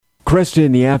Kresta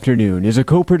in the Afternoon is a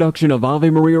co-production of Ave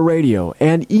Maria Radio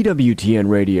and EWTN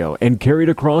Radio and carried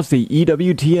across the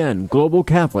EWTN Global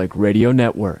Catholic Radio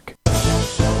Network.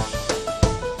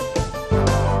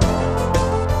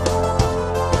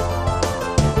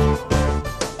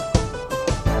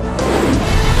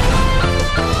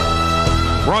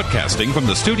 Broadcasting from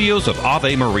the studios of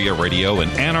Ave Maria Radio in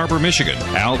Ann Arbor, Michigan,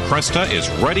 Al Kresta is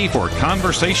ready for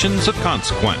conversations of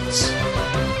consequence.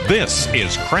 This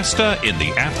is Kresta in the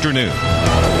Afternoon.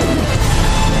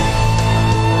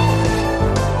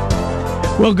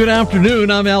 Well, good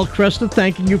afternoon. I'm Al Kresta,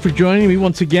 thanking you for joining me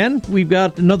once again. We've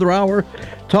got another hour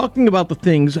talking about the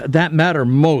things that matter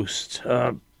most.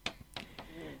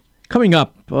 Coming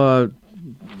up, about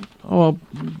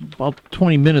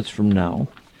 20 minutes from now,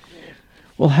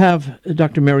 we'll have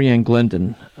Dr. Marianne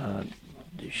Glendon.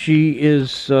 She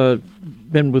is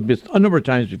been with me a number of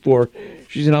times before.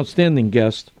 She's an outstanding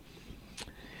guest.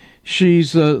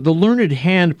 She's the learned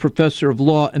hand professor of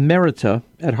law emerita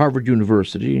at Harvard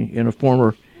University and a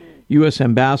former U.S.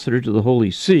 ambassador to the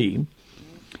Holy See.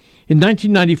 In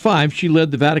 1995, she led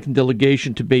the Vatican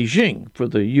delegation to Beijing for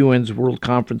the UN's World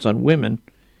Conference on Women,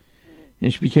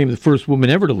 and she became the first woman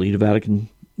ever to lead a Vatican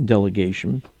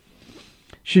delegation.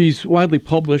 She's widely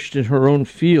published in her own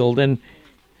field, and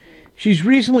she's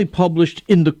recently published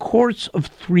In the Courts of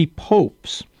Three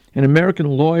Popes, an American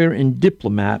lawyer and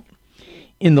diplomat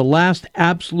in the last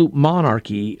absolute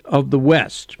monarchy of the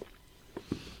West.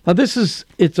 Now,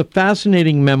 it's a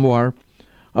fascinating memoir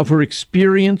of her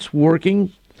experience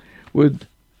working with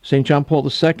St. John Paul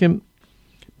II,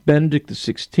 Benedict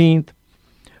XVI,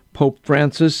 Pope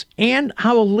Francis, and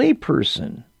how a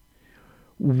layperson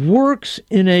works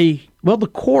in the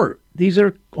court. These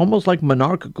are almost like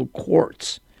monarchical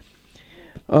courts.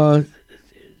 This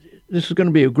is going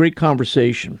to be a great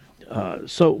conversation.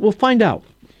 So we'll find out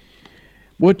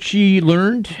what she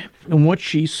learned and what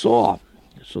she saw.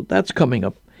 So that's coming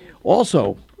up.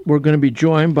 Also, we're going to be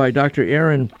joined by Dr.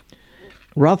 Aaron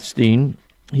Rothstein.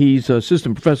 He's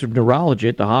assistant professor of neurology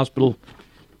at the Hospital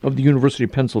of the University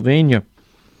of Pennsylvania.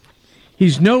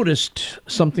 He's noticed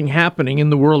something happening in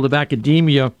the world of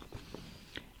academia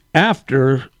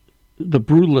after the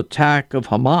brutal attack of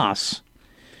Hamas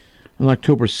on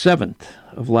October 7th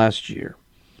of last year.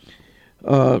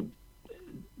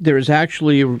 There is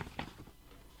actually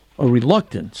a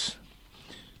reluctance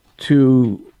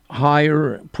to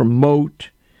hire, promote,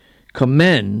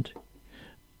 commend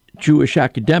Jewish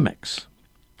academics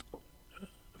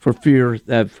for fear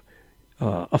of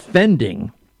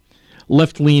offending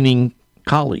left-leaning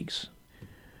colleagues.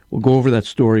 We'll go over that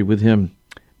story with him.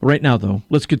 Right now, though,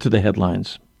 let's get to the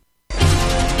headlines.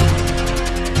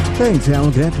 Thanks, Alan.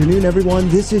 Good afternoon, everyone.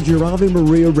 This is your Ave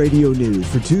Maria Radio News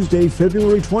for Tuesday,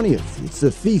 February 20th. It's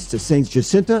the feast of Saints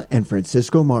Jacinta and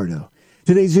Francisco Marto.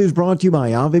 Today's news brought to you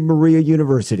by Ave Maria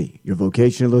University. Your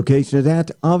vocation and location is at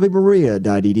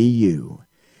avemaria.edu.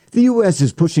 The U.S.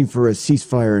 is pushing for a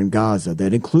ceasefire in Gaza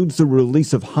that includes the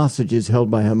release of hostages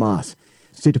held by Hamas.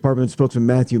 State Department spokesman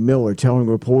Matthew Miller telling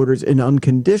reporters an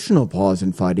unconditional pause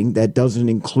in fighting that doesn't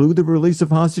include the release of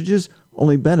hostages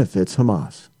only benefits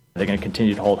Hamas. They're going to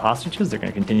continue to hold hostages. They're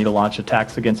going to continue to launch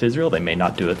attacks against Israel. They may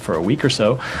not do it for a week or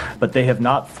so, but they have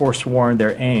not forsworn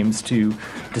their aims to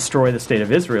destroy the state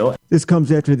of Israel. This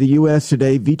comes after the U.S.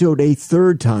 today vetoed a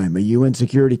third time a UN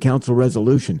Security Council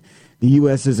resolution. The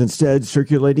U.S. is instead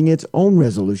circulating its own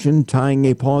resolution, tying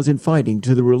a pause in fighting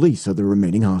to the release of the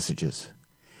remaining hostages.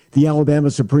 The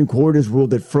Alabama Supreme Court has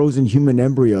ruled that frozen human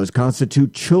embryos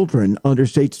constitute children under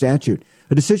state statute,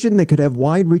 a decision that could have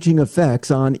wide-reaching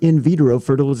effects on in vitro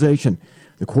fertilization.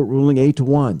 The court ruling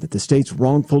 8-1 that the state's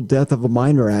Wrongful Death of a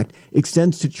Minor Act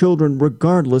extends to children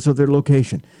regardless of their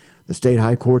location. The state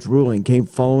high court's ruling came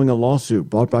following a lawsuit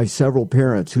brought by several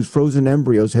parents whose frozen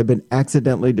embryos had been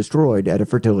accidentally destroyed at a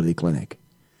fertility clinic.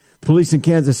 Police in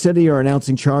Kansas City are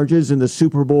announcing charges in the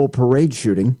Super Bowl parade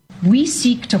shooting. We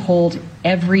seek to hold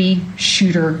every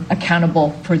shooter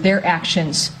accountable for their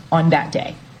actions on that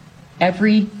day.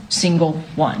 Every single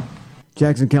one.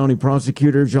 Jackson County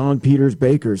prosecutor John Peters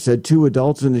Baker said 2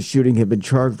 adults in the shooting had been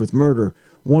charged with murder.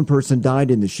 1 person died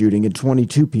in the shooting and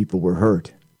 22 people were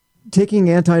hurt. Taking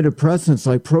antidepressants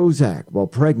like Prozac while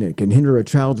pregnant can hinder a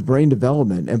child's brain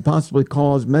development and possibly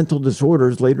cause mental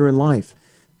disorders later in life.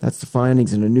 That's the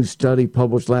findings in a new study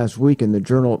published last week in the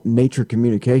journal Nature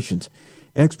Communications.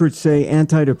 Experts say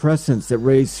antidepressants that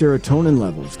raise serotonin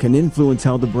levels can influence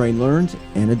how the brain learns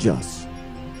and adjusts.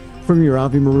 From your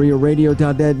Ave Maria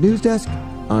Radio.net news desk,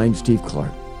 I'm Steve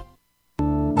Clark.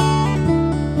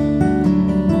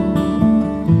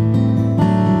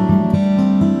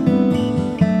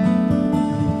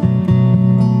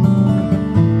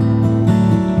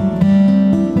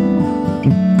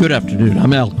 Good afternoon.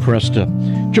 I'm Al Kresta.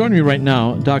 Joining me right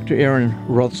now, Dr. Aaron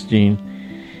Rothstein,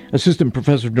 Assistant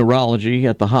Professor of Neurology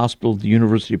at the Hospital of the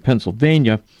University of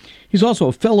Pennsylvania. He's also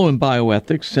a fellow in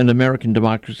bioethics and American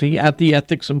democracy at the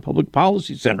Ethics and Public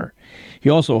Policy Center.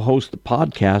 He also hosts the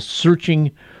podcast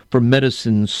Searching for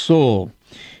Medicine's Soul.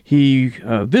 He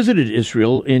visited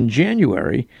Israel in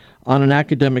January on an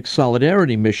academic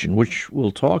solidarity mission, which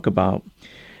we'll talk about.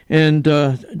 And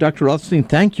Dr. Rothstein,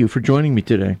 thank you for joining me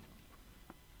today.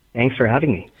 Thanks for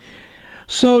having me.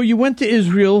 So you went to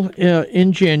Israel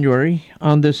in January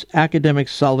on this academic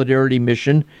solidarity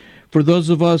mission. For those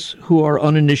of us who are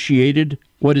uninitiated,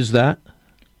 what is that?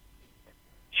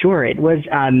 Sure. It was.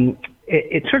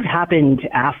 It sort of happened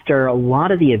after a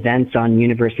lot of the events on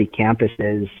university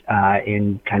campuses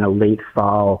in kind of late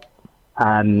fall,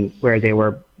 where there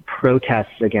were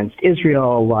protests against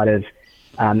Israel. A lot of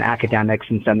academics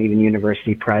and some even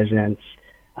university presidents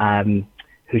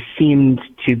who seemed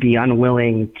to be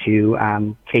unwilling to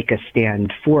take a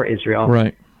stand for Israel.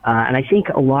 Right. And I think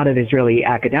a lot of Israeli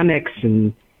academics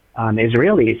and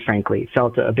Israelis, frankly,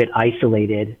 felt a bit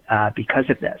isolated because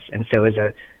of this. And so as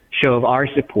a show of our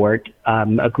support,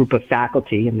 a group of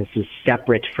faculty, and this is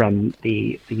separate from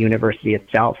the university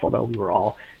itself, although we were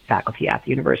all faculty at the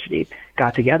university,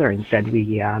 got together and said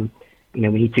we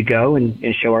need to go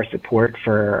and show our support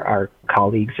for our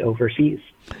colleagues overseas.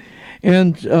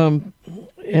 And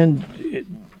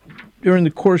during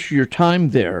the course of your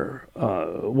time there,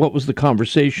 what was the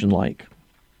conversation like?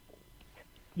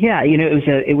 Yeah,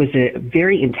 it was a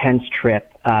very intense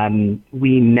trip.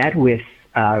 We met with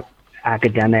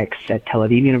academics at Tel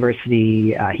Aviv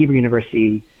University, Hebrew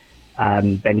University,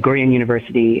 Ben Gurion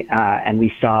University, and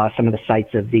we saw some of the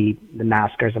sites of the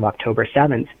massacres of October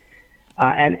 7th.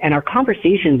 And our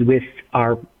conversations with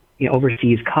our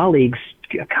overseas colleagues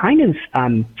kind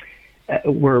of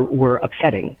were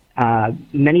upsetting.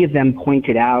 Many of them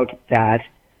pointed out that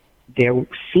there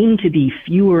seemed to be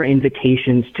fewer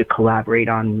invitations to collaborate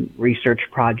on research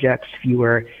projects,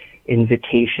 fewer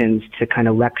invitations to kind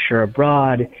of lecture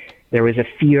abroad. There was a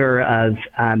fear of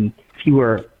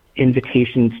fewer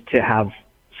invitations to have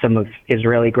some of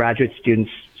Israeli graduate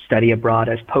students study abroad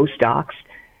as postdocs.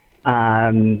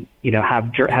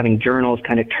 Having journals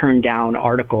kind of turn down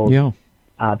articles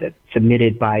that's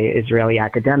submitted by Israeli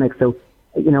academics. So,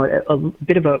 a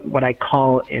bit of what I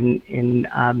call in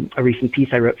a recent piece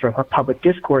I wrote for Public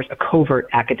Discourse, a covert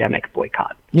academic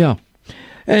boycott. Yeah.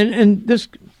 And this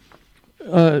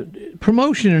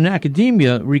promotion in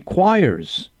academia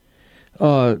requires,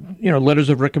 letters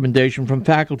of recommendation from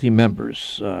faculty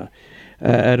members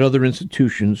at other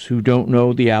institutions who don't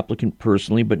know the applicant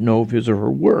personally but know of his or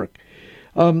her work.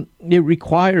 It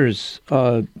requires,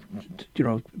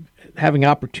 having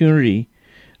opportunity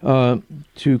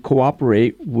to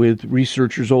cooperate with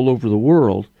researchers all over the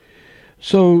world.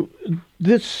 So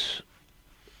this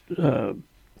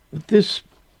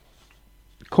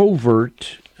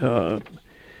covert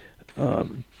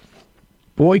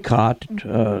boycott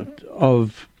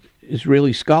of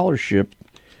Israeli scholarship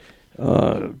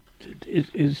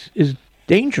is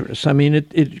dangerous. I mean,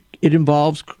 it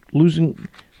involves losing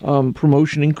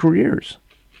promotion in careers.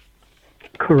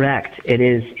 Correct. It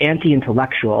is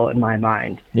anti-intellectual in my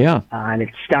mind. Yeah. And it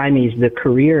stymies the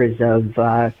careers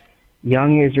of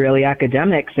young Israeli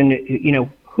academics. And,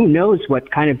 who knows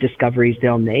what kind of discoveries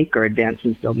they'll make or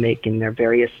advancements they'll make in their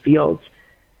various fields,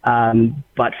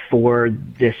 but for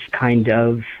this kind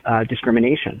of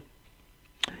discrimination.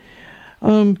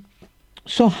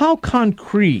 So how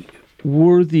concrete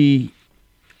were the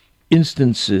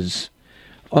instances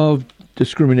of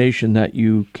discrimination that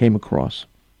you came across?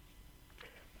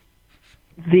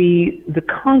 The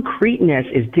concreteness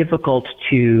is difficult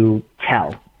to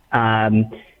tell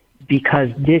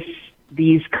because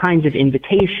these kinds of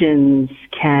invitations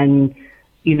can,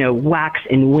 wax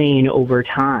and wane over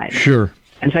time. Sure.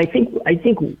 And so I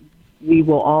think we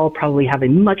will all probably have a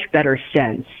much better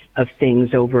sense of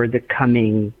things over the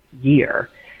coming year.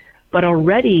 But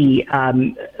already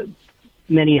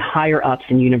many higher ups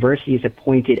in universities have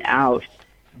pointed out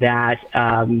that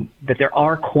there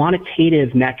are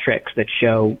quantitative metrics that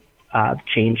show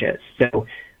changes. So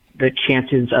the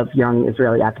chances of young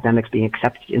Israeli academics being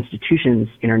accepted to institutions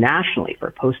internationally for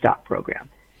a postdoc program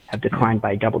have declined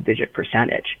by a double-digit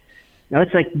percentage. Now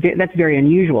that's very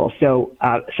unusual. So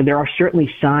there are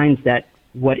certainly signs that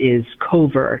what is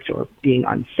covert or being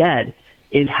unsaid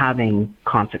is having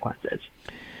consequences.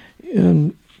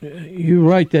 You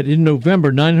write that in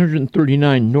November,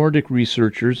 939 Nordic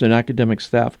researchers and academic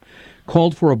staff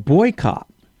called for a boycott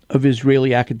of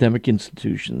Israeli academic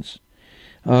institutions,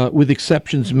 with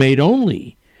exceptions made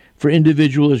only for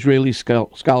individual Israeli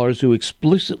scholars who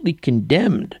explicitly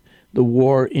condemned the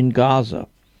war in Gaza.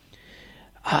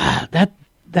 That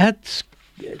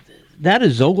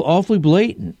is awfully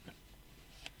blatant.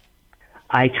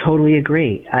 I totally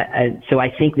agree. So I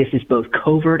think this is both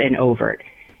covert and overt.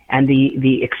 And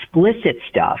the explicit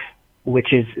stuff,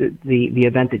 which is the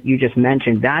event that you just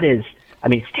mentioned, that is, I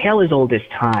mean, its tale as old as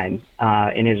time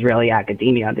in Israeli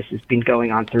academia. This has been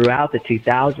going on throughout the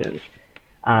 2000s.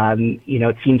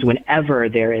 It seems whenever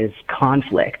there is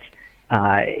conflict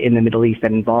in the Middle East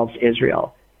that involves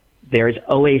Israel, there is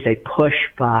always a push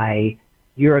by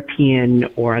European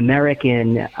or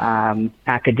American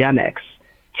academics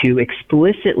to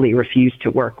explicitly refuse to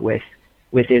work with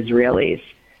Israelis.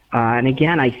 And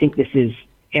again, I think this is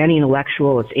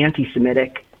anti-intellectual, it's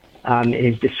anti-Semitic, it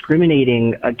is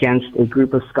discriminating against a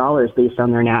group of scholars based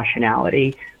on their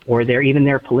nationality or even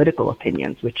their political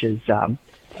opinions, which is a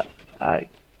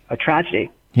tragedy.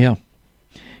 Yeah.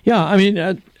 I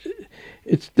mean,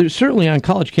 there's certainly on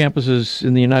college campuses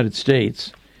in the United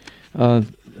States,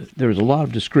 there's a lot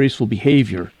of disgraceful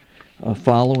behavior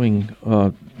following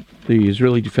the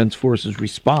Israeli Defense Forces'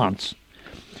 response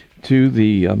to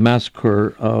the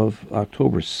massacre of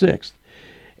October 6th.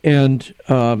 And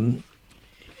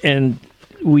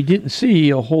we didn't see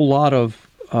a whole lot of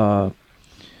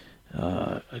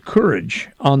courage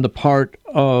on the part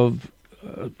of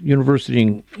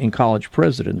university and college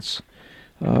presidents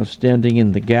standing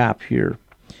in the gap here.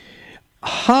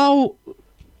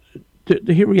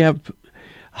 Here we have,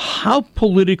 how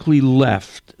politically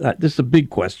left, this is a big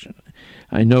question.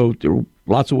 I know there are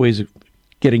lots of ways of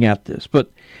getting at this,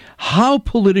 but how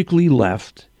politically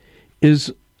left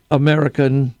is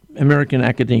American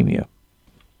academia?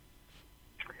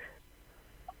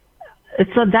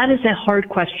 So that is a hard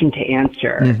question to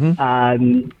answer.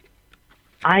 Mm-hmm.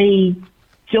 I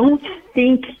don't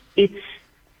think it's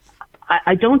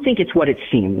what it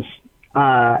seems,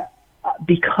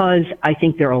 because I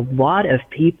think there are a lot of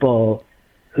people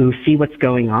who see what's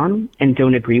going on and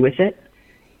don't agree with it.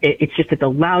 It's just that the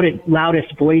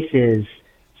loudest voices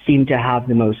seem to have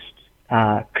the most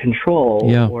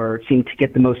control, or seem to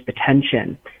get the most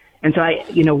attention. And so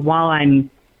while I'm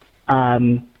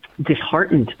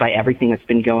disheartened by everything that's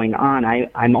been going on,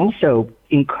 I'm also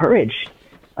encouraged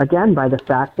again by the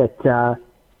fact that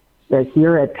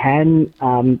here at Penn,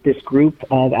 this group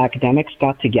of academics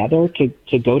got together to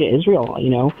go to Israel.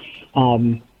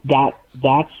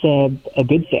 That's a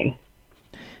good thing.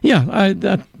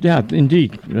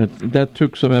 Indeed. That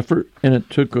took some effort, and it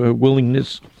took a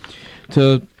willingness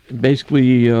to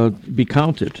basically be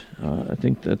counted. I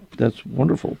think that's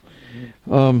wonderful.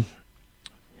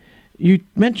 You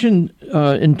mentioned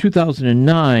in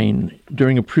 2009,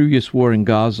 during a previous war in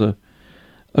Gaza,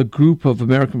 a group of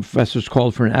American professors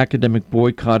called for an academic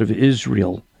boycott of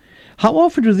Israel. How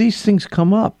often do these things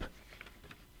come up?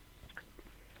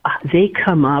 They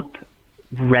come up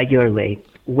regularly,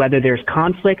 whether there's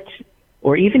conflict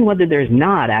or even whether there's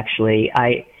not. Actually,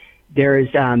 there's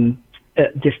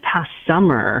this past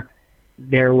summer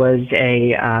there was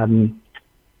a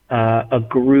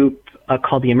group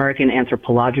called the American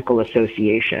Anthropological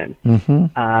Association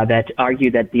that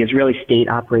argued that the Israeli state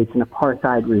operates an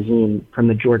apartheid regime from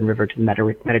the Jordan River to the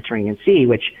Mediterranean Sea,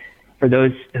 which, for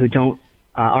those who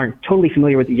aren't totally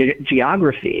familiar with the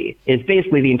geography, is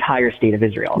basically the entire state of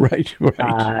Israel. Right.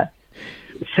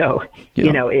 So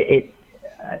it's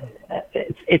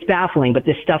baffling, but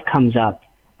this stuff comes up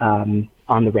on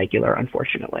the regular,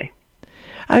 unfortunately.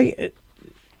 I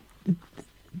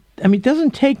mean,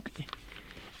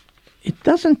 it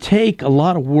doesn't take a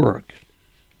lot of work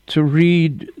to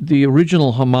read the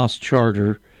original Hamas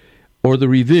charter or the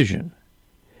revision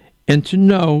and to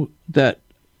know that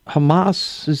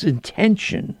Hamas's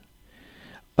intention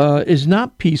is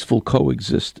not peaceful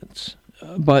coexistence,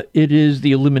 but it is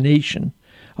the elimination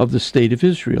of the state of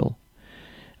Israel.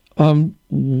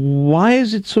 Why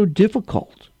is it so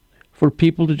difficult for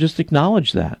people to just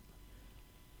acknowledge that?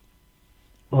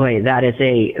 Boy, that is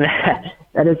a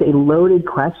loaded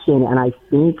question, and I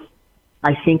think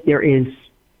there is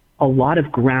a lot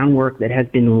of groundwork that has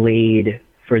been laid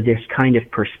for this kind of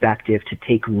perspective to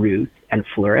take root and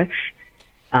flourish.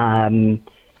 And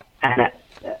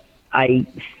I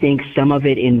think some of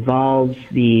it involves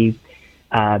the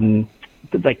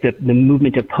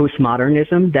movement of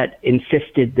postmodernism that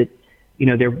insisted that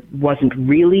there wasn't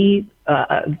really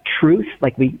truth,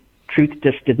 truth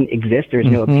just didn't exist. There's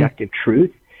no objective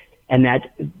truth, and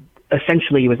that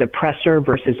essentially it was oppressor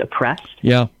versus oppressed.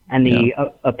 Yeah. And the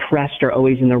oppressed are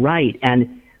always in the right.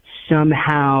 And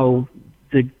somehow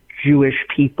the Jewish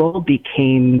people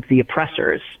became the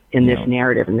oppressors in this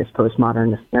narrative, in this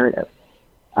postmodernist narrative.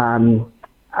 And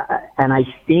I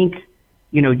think,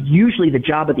 usually the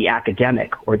job of the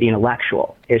academic or the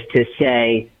intellectual is to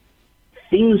say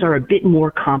things are a bit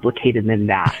more complicated than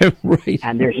that. Right.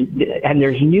 And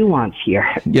there's nuance here.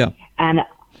 Yeah.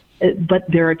 But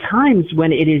there are times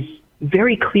when it is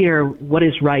very clear what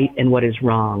is right and what is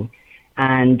wrong.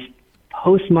 And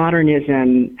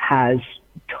postmodernism has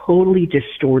totally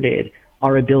distorted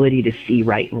our ability to see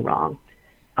right and wrong.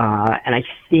 And I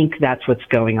think that's what's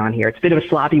going on here. It's a bit of a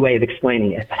sloppy way of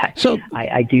explaining it, but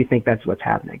I do think that's what's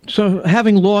happening. So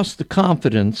having lost the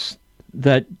confidence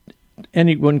that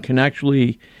anyone can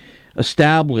actually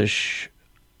establish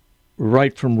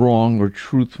right from wrong or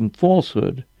truth from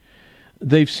falsehood,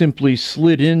 they've simply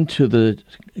slid into the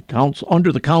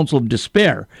under the council of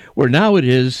despair, where now it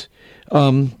is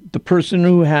the person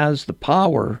who has the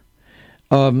power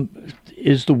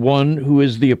is the one who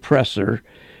is the oppressor,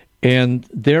 and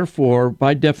therefore,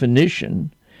 by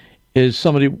definition, is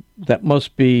somebody that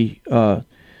must be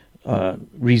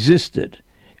resisted.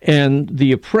 And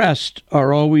the oppressed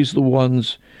are always the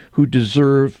ones who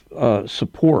deserve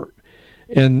support.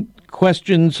 And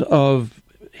questions of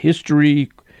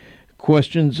history,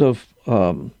 questions of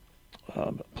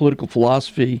political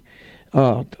philosophy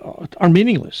are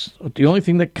meaningless. The only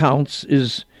thing that counts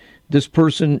is this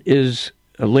person is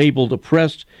labeled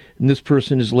oppressed and this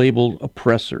person is labeled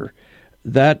oppressor.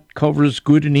 That covers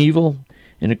good and evil,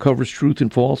 and it covers truth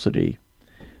and falsity.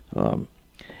 And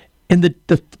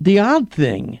the odd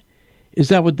thing is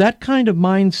that with that kind of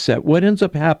mindset, what ends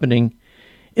up happening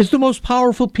is the most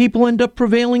powerful people end up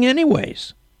prevailing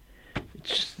anyways.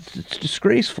 It's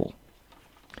disgraceful.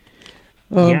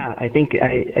 Yeah, I think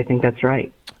that's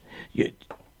right.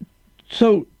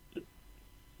 So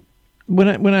when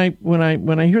I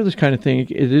hear this kind of thing,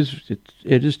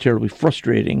 it is terribly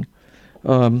frustrating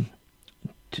to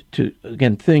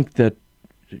again think that.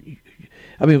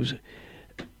 I mean, it was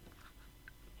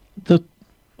the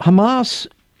Hamas.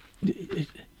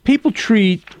 People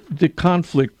treat the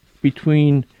conflict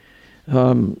between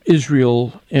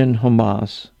Israel and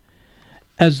Hamas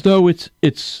as though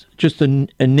it's just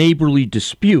a neighborly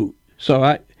dispute. So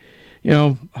I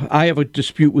have a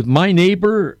dispute with my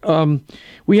neighbor.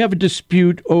 We have a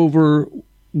dispute over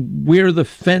where the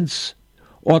fence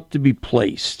ought to be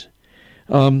placed.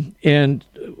 And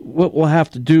what we'll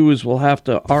have to do is we'll have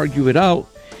to argue it out.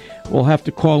 We'll have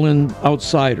to call in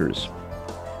outsiders.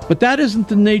 But that isn't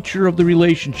the nature of the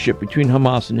relationship between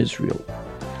Hamas and Israel.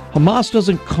 Hamas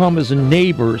doesn't come as a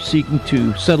neighbor seeking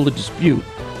to settle a dispute.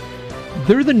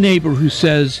 They're the neighbor who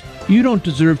says, you don't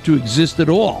deserve to exist at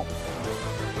all.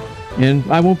 And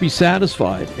I won't be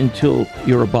satisfied until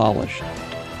you're abolished.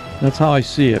 That's how I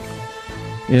see it.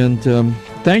 And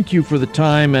thank you for the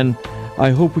time, and I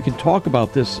hope we can talk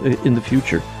about this in the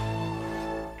future.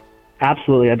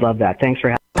 Absolutely, I'd love that. Thanks for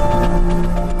having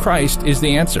me. Christ is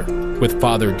the answer, with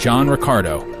Father John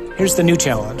Riccardo. Here's the new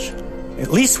challenge.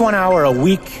 At least 1 hour a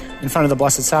week in front of the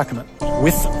Blessed Sacrament,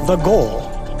 with the goal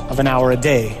of an hour a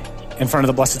day in front of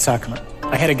the Blessed Sacrament.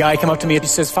 I had a guy come up to me and he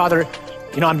says, Father,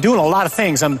 I'm doing a lot of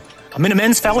things. I'm in a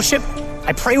men's fellowship.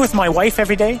 I pray with my wife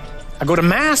every day. I go to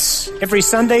Mass every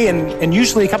Sunday and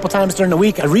usually a couple times during the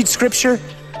week. I read Scripture.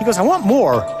 He goes, I want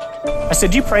more. I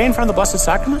said, do you pray in front of the Blessed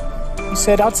Sacrament? He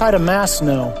said, outside of Mass,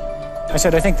 no. I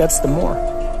said, I think that's the more.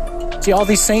 See, all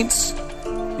these saints,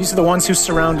 these are the ones who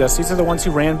surround us. These are the ones who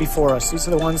ran before us. These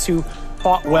are the ones who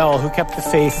fought well, who kept the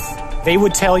faith. They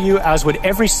would tell you, as would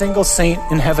every single saint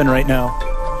in heaven right now,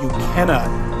 you cannot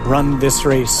run this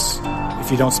race if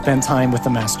you don't spend time with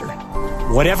the Master.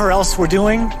 Whatever else we're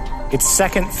doing, it's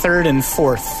second, third, and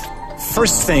fourth.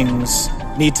 First things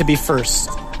need to be first.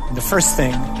 And the first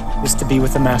thing is to be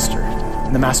with the Master.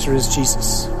 And the Master is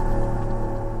Jesus.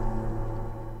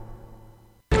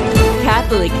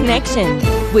 Catholic Connection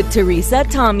with Teresa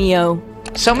Tomeo.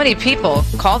 So many people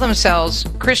call themselves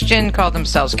Christian, call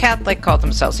themselves Catholic, call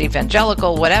themselves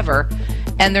evangelical, whatever,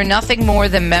 and they're nothing more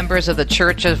than members of the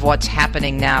church of what's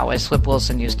happening now, as Flip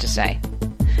Wilson used to say.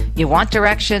 You want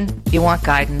direction, you want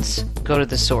guidance, go to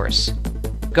the source.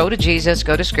 Go to Jesus,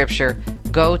 go to Scripture,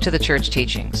 go to the church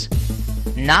teachings.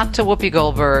 Not to Whoopi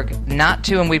Goldberg, not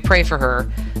to, and we pray for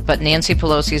her, but Nancy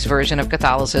Pelosi's version of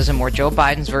Catholicism or Joe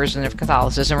Biden's version of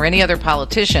Catholicism or any other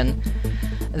politician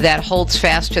that holds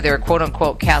fast to their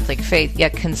quote-unquote Catholic faith,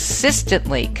 yet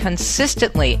consistently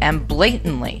and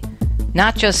blatantly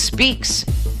not just speaks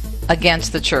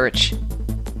against the church,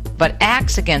 but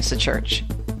acts against the church.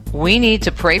 We need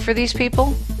to pray for these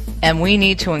people, and we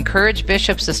need to encourage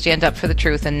bishops to stand up for the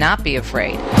truth and not be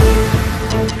afraid.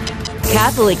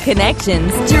 Catholic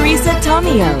Connections, Teresa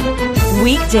Tomeo.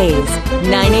 Weekdays,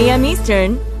 9 a.m.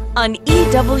 Eastern on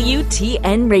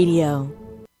EWTN Radio.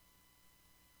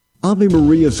 Ave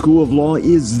Maria School of Law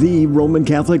is the Roman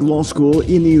Catholic law school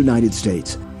in the United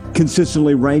States.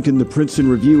 Consistently ranked in the Princeton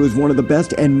Review as one of the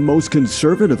best and most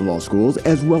conservative law schools,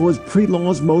 as well as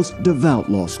pre-law's most devout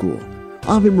law school.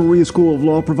 Ave Maria School of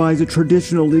Law provides a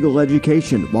traditional legal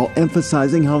education while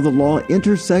emphasizing how the law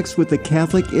intersects with the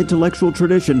Catholic intellectual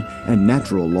tradition and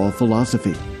natural law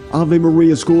philosophy. Ave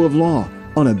Maria School of Law,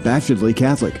 unabashedly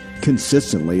Catholic,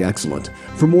 consistently excellent.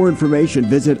 For more information,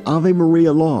 visit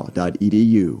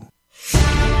avemarialaw.edu.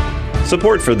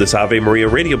 Support for this Ave Maria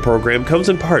radio program comes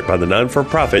in part by the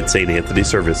non-for-profit St. Anthony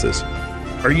Services.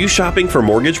 Are you shopping for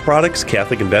mortgage products,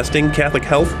 Catholic investing, Catholic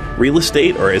health, real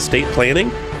estate, or estate planning?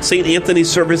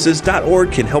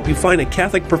 StAnthonyServices.org can help you find a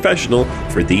Catholic professional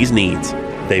for these needs.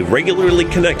 They regularly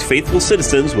connect faithful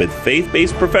citizens with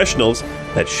faith-based professionals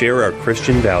that share our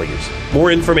Christian values.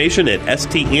 More information at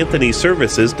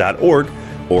StAnthonyServices.org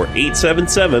or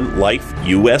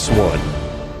 877-LIFE-US1.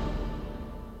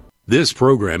 This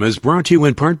program is brought to you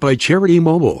in part by Charity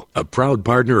Mobile, a proud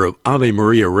partner of Ave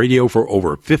Maria Radio for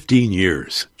over 15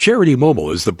 years. Charity Mobile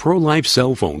is the pro-life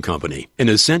cell phone company and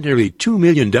has sent nearly $2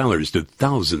 million to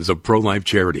thousands of pro-life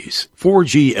charities.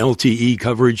 4G LTE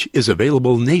coverage is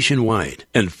available nationwide,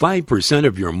 and 5%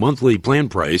 of your monthly plan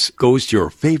price goes to your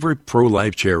favorite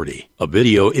pro-life charity. A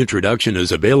video introduction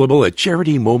is available at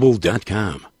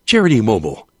CharityMobile.com. Charity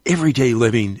Mobile, everyday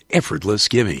living, effortless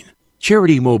giving.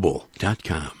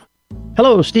 CharityMobile.com.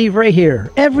 Hello, Steve Ray here.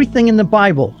 Everything in the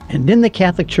Bible and in the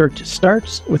Catholic Church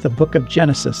starts with the book of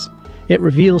Genesis. It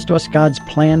reveals to us God's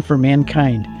plan for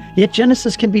mankind. Yet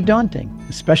Genesis can be daunting,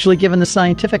 especially given the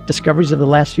scientific discoveries of the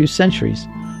last few centuries.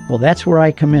 Well, that's where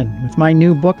I come in with my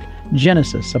new book,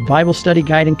 Genesis, a Bible study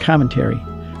guide and commentary.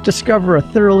 Discover a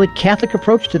thoroughly Catholic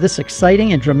approach to this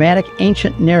exciting and dramatic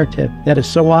ancient narrative that is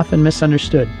so often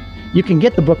misunderstood. You can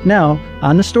get the book now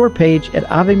on the store page at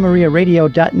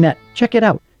AveMariaRadio.net. Check it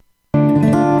out.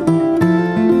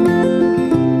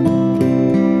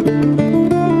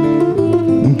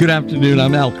 Good afternoon.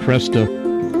 I'm Al Kresta.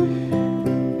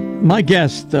 My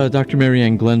guest, Dr.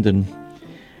 Marianne Glendon,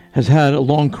 has had a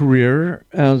long career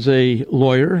as a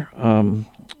lawyer,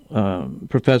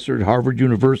 professor at Harvard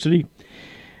University.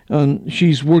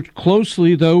 She's worked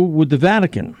closely, though, with the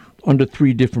Vatican under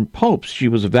 3 different popes. She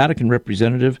was a Vatican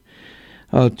representative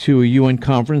to a UN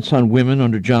conference on women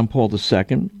under John Paul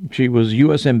II. She was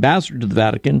U.S. ambassador to the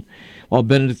Vatican while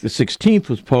Benedict XVI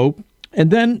was pope. And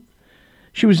then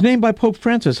she was named by Pope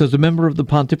Francis as a member of the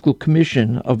Pontifical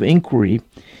Commission of Inquiry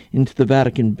into the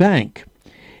Vatican Bank.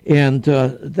 And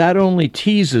that only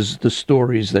teases the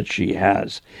stories that she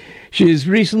has. She has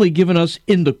recently given us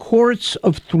In the Courts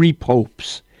of 3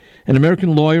 Popes, an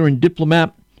American lawyer and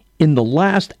diplomat in the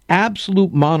last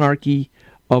absolute monarchy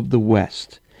of the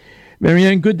West.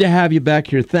 Marianne, good to have you back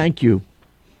here. Thank you.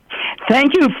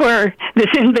 Thank you for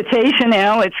this invitation,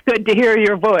 Al. It's good to hear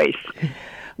your voice.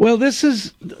 Well, there's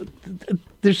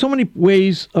so many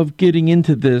ways of getting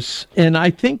into this, and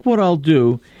I think what I'll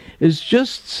do is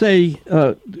just say,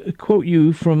 quote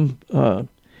you from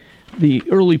the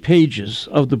early pages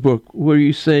of the book, where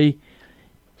you say,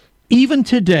 even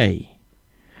today,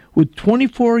 with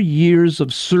 24 years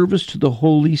of service to the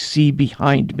Holy See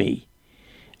behind me,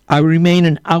 I remain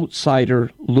an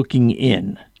outsider looking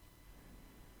in.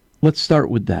 Let's start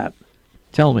with that.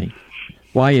 Tell me,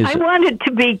 why is it? I wanted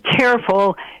to be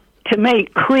careful to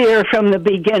make clear from the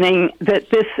beginning that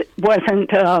this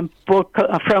wasn't a book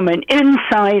from an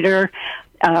insider,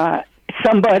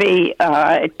 somebody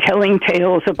telling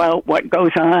tales about what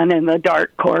goes on in the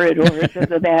dark corridors of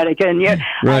the Vatican. Yeah,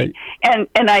 right. And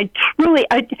I truly,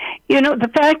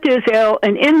 the fact is, Al,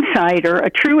 an insider, a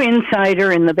true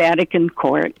insider in the Vatican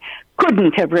court,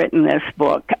 couldn't have written this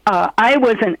book. I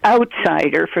was an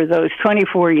outsider for those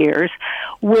 24 years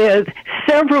with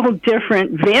several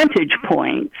different vantage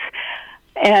points.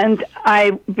 And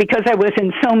because I was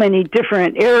in so many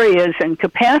different areas and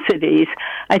capacities,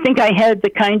 I think I had the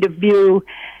kind of view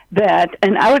that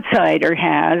an outsider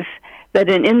has that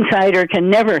an insider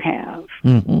can never have.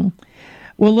 Mm-hmm.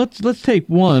 Well, let's take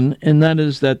one, and that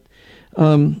is that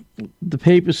the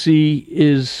papacy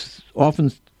is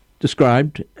often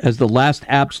described as the last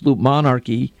absolute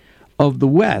monarchy of the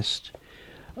West.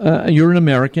 You're an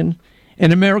American,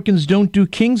 and Americans don't do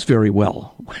kings very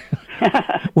well.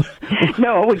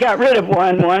 No, we got rid of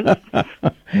one once.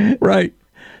 Right.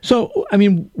 So, I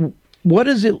mean, what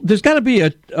is it? There's got to be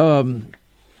a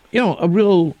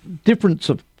real difference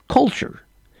of culture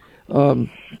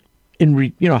in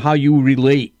how you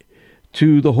relate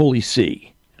to the Holy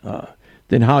See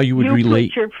than how you would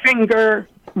relate. You put your finger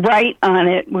right on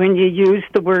it when you use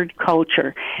the word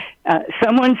culture.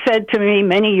 Someone said to me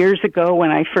many years ago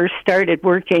when I first started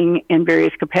working in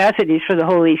various capacities for the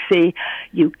Holy See,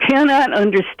 you cannot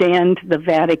understand the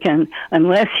Vatican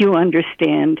unless you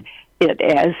understand it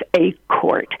as a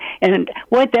court. And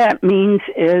what that means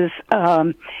is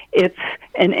it's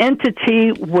an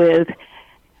entity with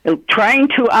trying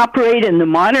to operate in the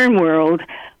modern world,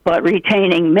 but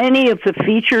retaining many of the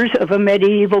features of a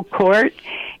medieval court,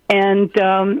 and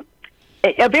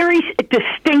a very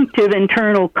distinctive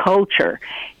internal culture.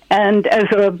 And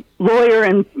as a lawyer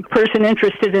and person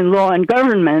interested in law and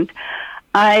government,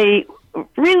 I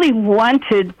really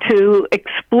wanted to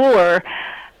explore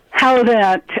how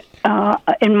that,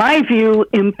 in my view,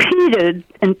 impeded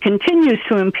and continues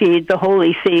to impede the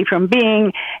Holy See from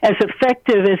being as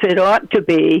effective as it ought to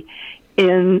be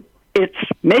in its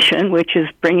mission, which is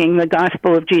bringing the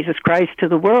gospel of Jesus Christ to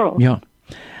the world. Yeah.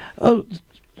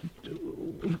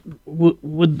 What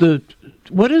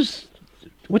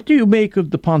do you make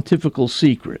of the pontifical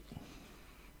secret?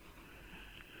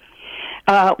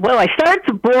 Well, I start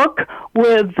the book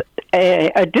with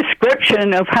a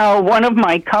description of how one of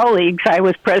my colleagues, I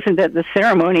was present at the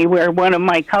ceremony where one of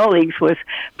my colleagues was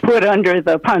put under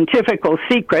the pontifical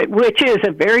secret, which is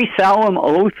a very solemn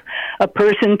oath a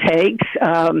person takes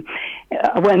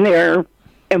when they're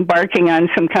embarking on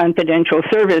some confidential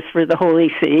service for the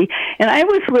Holy See. And I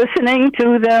was listening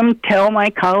to them tell my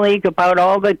colleague about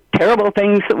all the terrible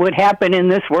things that would happen in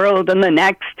this world and the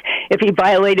next if he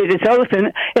violated his oath.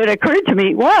 And it occurred to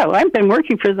me, wow, I've been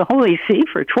working for the Holy See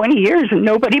for 20 years and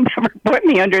nobody ever put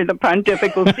me under the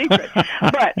pontifical secret.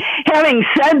 But having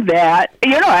said that,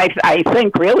 I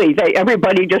think really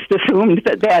everybody just assumed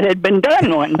that had been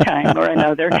done one time or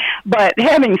another. But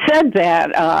having said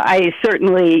that, I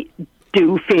certainly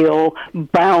do feel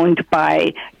bound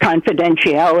by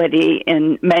confidentiality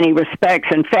in many respects.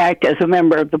 In fact, as a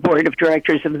member of the board of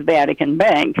directors of the Vatican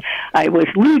Bank, I was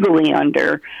legally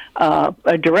under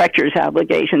a director's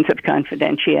obligations of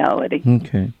confidentiality.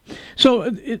 Okay.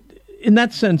 So in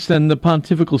that sense, then, the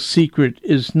pontifical secret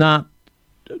is not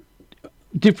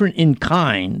different in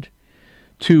kind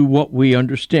to what we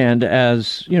understand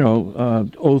as,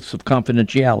 oaths of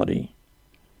confidentiality.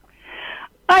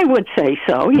 I would say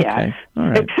so, yes. Okay. All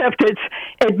right. Except it's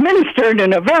administered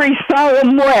in a very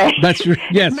solemn way. That's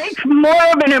yes. It makes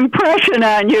more of an impression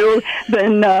on you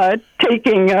than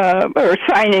taking or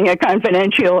signing a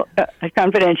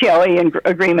confidentiality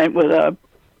agreement with a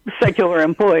secular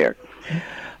employer.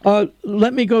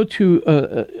 Let me go to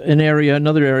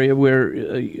another area where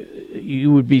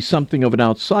you would be something of an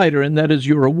outsider, and that is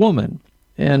you're a woman,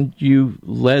 and you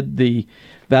led the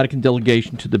Vatican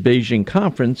delegation to the Beijing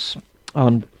conference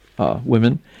on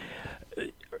women.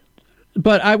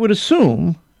 But I would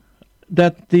assume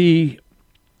that the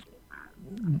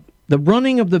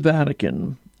running of the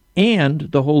Vatican and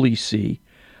the Holy See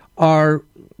are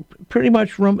pretty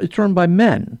much run by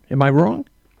men. Am I wrong?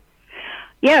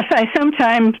 Yes, I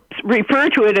sometimes refer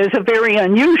to it as a very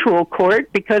unusual court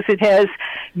because it has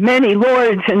many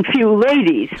lords and few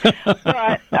ladies.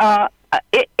 But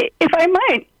if I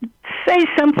might say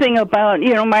something about,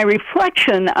 my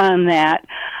reflection on that,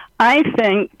 I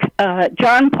think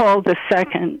John Paul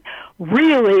II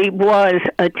really was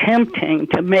attempting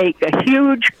to make a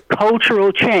huge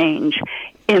cultural change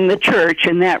in the church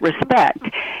in that respect.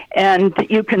 And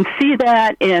you can see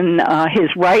that in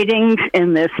his writings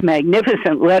in this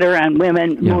magnificent letter on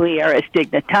women, Mulieris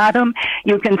Dignitatem.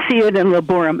 You can see it in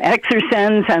Laborum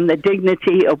Exercens on the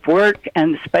dignity of work,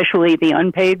 and especially the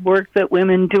unpaid work that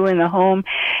women do in the home.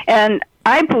 And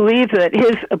I believe that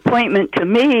his appointment to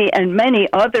me and many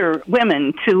other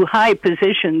women to high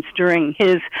positions during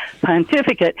his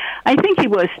pontificate, I think he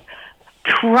was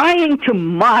trying to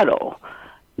model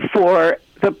for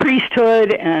the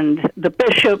priesthood and the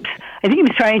bishops. I think he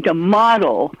was trying to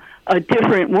model a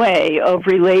different way of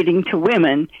relating to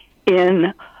women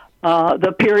in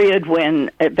the period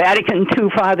when Vatican II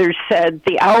fathers said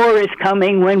the hour is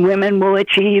coming when women will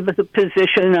achieve the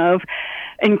position of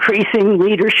increasing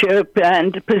leadership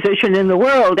and position in the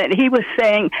world. And he was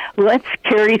saying, let's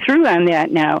carry through on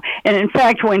that now. And in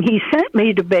fact, when he sent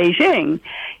me to Beijing,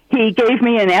 he gave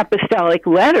me an apostolic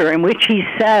letter in which he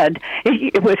said,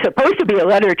 it was supposed to be a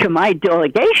letter to my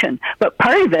delegation, but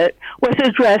part of it was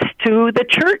addressed to the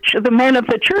church, the men of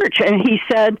the church. And he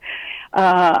said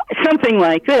something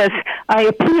like this: I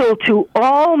appeal to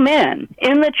all men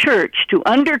in the church to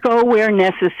undergo where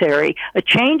necessary a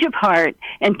change of heart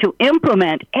and to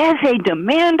implement as a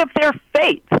demand of their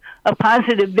faith a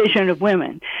positive vision of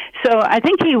women. So I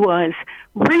think he was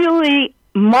really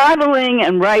modeling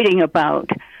and writing about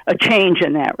a change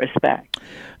in that respect.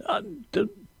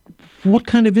 what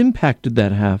kind of impact did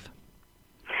that have?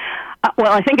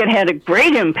 Well, I think it had a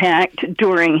great impact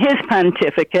during his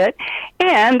pontificate,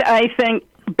 and I think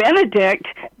Benedict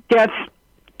gets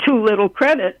too little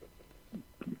credit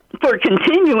for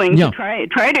continuing to try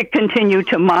to continue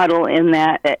to model in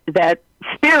that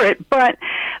spirit. But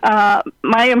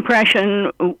my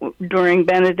impression during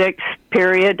Benedict's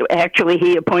period, actually,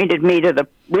 he reappointed me to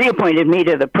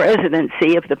the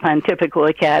presidency of the Pontifical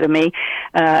Academy,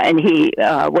 and he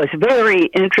was very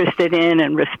interested in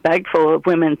and respectful of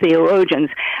women theologians.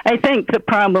 I think the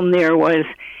problem there was,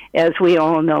 as we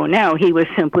all know now, he was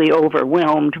simply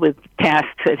overwhelmed with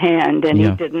tasks at hand, and he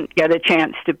didn't get a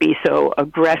chance to be so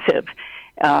aggressive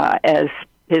as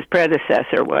his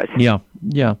predecessor was. Yeah.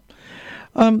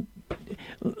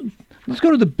 Let's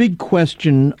go to the big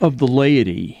question of the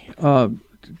laity.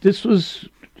 This was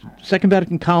Second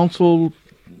Vatican Council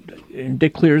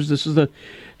declares this is the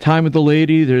time of the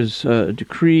laity. There's a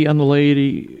decree on the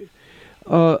laity.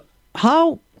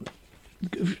 How,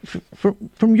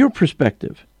 from your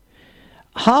perspective,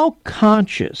 how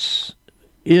conscious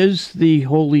is the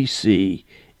Holy See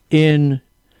in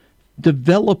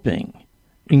developing,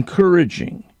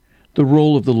 encouraging the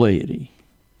role of the laity?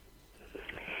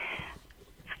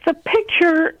 The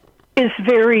picture is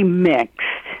very mixed,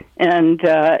 and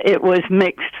it was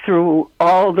mixed through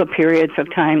all the periods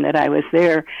of time that I was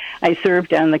there. I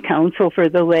served on the Council for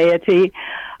the Laity,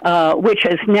 which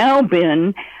has now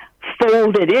been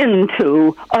folded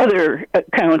into other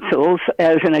councils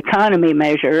as an economy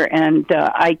measure, and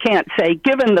I can't say,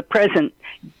 given the present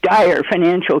dire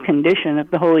financial condition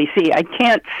of the Holy See, I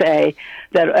can't say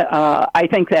that I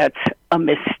think that's a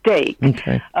mistake.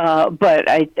 Okay. But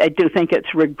I do think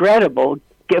it's regrettable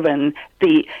given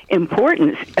the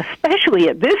importance, especially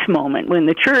at this moment when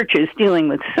the church is dealing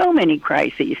with so many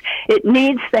crises. It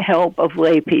needs the help of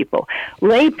lay people.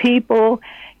 Lay people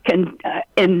can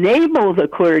enable the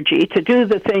clergy to do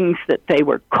the things that they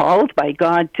were called by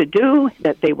God to do,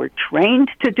 that they were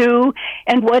trained to do,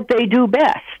 and what they do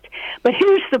best. But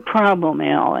here's the problem,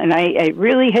 Al, and I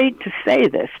really hate to say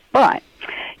this, but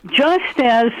just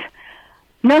as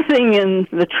nothing in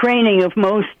the training of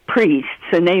most priests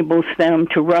enables them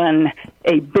to run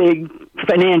a big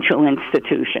financial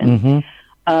institution,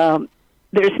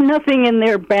 there's nothing in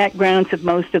their backgrounds of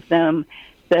most of them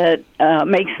that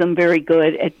makes them very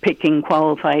good at picking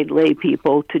qualified lay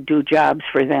people to do jobs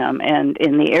for them. And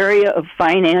in the area of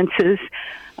finances,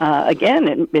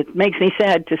 again, it makes me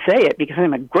sad to say it because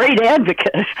I'm a great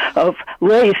advocate of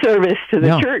lay service to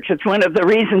the church. It's one of the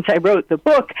reasons I wrote the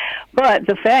book. But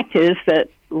the fact is that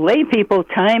lay people,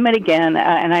 time and again,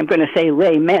 and I'm going to say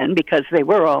lay men because they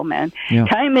were all men,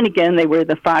 time and again they were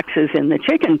the foxes in the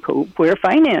chicken coop where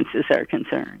finances are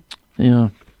concerned.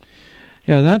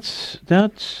 Yeah, that's.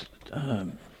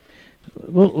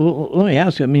 Well, let me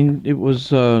ask you. I mean, it was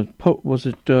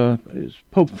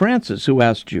Pope Francis who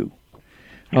asked you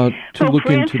to look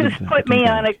into the. Francis put me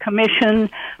on a commission,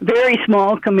 very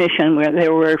small commission, where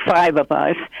there were 5 of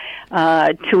us,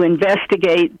 to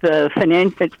investigate the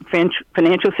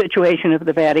financial situation of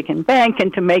the Vatican Bank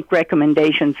and to make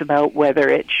recommendations about whether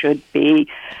it should be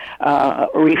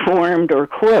reformed or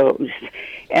closed.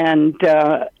 And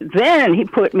then he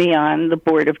put me on the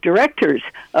board of directors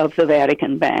of the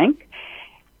Vatican Bank.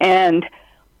 And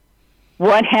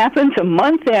what happens a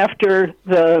month after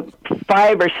the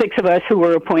 5 or 6 of us who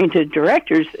were appointed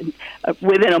directors,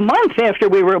 within a month after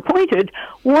we were appointed,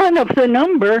 one of the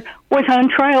number was on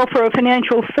trial for a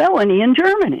financial felony in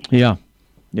Germany. Yeah.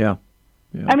 I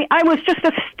mean, I was just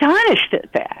astonished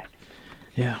at that.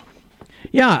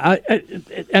 Yeah,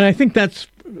 and I think that's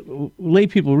lay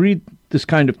people read this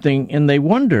kind of thing and they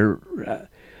wonder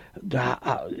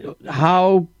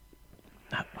how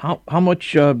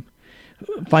much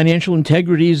financial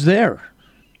integrity is there.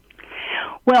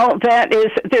 Well,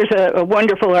 there's a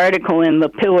wonderful article in The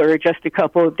Pillar just a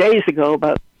couple of days ago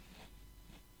about.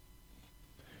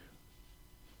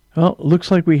 Well, it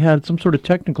looks like we had some sort of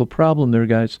technical problem there,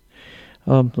 guys.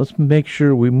 Let's make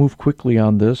sure we move quickly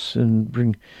on this and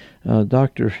bring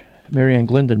Dr. Marianne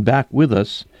Glendon back with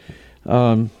us.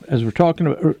 As we're talking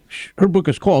about, her book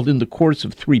is called In the Course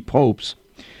of Three Popes,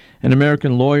 an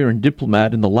American lawyer and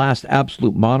diplomat in the last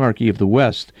absolute monarchy of the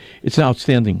West. It's an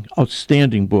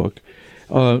outstanding book.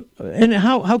 And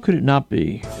how could it not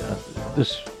be?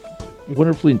 This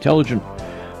wonderfully intelligent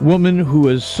woman who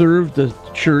has served the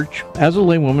church as a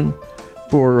laywoman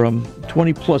for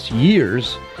 20-plus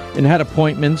years and had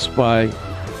appointments by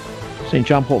St.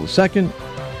 John Paul II,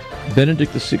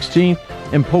 Benedict XVI,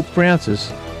 and Pope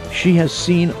Francis. She has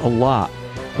seen a lot,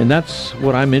 and that's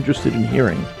what I'm interested in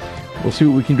hearing. We'll see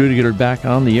what we can do to get her back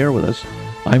on the air with us.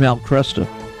 I'm Al Kresta.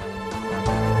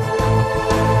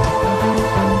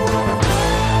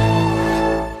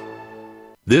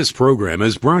 This program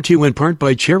is brought to you in part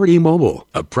by Charity Mobile,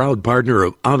 a proud partner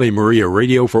of Ave Maria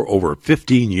Radio for over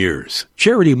 15 years.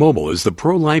 Charity Mobile is the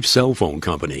pro-life cell phone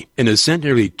company and has sent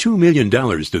nearly $2 million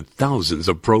to thousands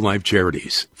of pro-life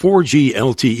charities. 4G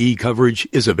LTE coverage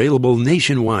is available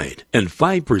nationwide, and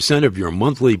 5% of your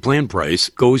monthly plan price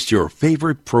goes to your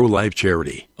favorite pro-life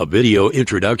charity. A video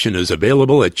introduction is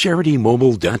available at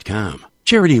CharityMobile.com.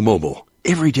 Charity Mobile,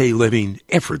 everyday living,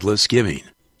 effortless giving.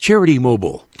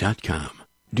 CharityMobile.com.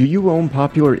 Do you own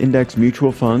popular index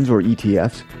mutual funds or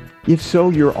ETFs? If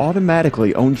so, you're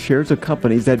automatically own shares of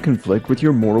companies that conflict with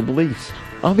your moral beliefs.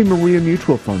 Ave Maria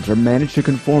mutual funds are managed to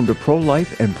conform to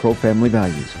pro-life and pro-family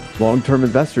values. Long-term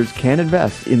investors can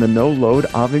invest in the no-load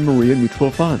Ave Maria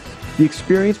mutual funds. The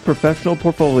experienced professional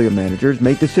portfolio managers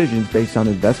make decisions based on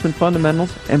investment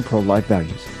fundamentals and pro-life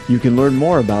values. You can learn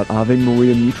more about Ave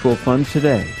Maria mutual funds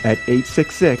today at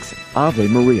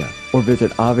 866-AVE-MARIA or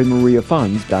visit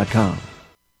AveMariaFunds.com.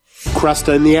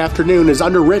 Kresta in the Afternoon is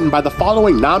underwritten by the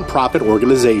following nonprofit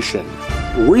organization: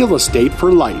 Real Estate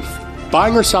for Life.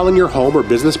 Buying or selling your home or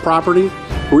business property?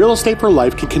 Real Estate for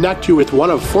Life can connect you with one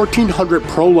of 1,400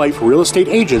 pro-life real estate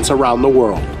agents around the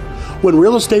world. When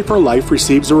Real Estate for Life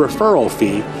receives a referral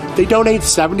fee, they donate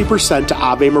 70% to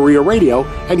Ave Maria Radio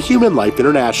and Human Life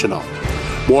International.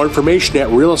 More information at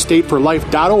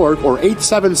realestateforlife.org or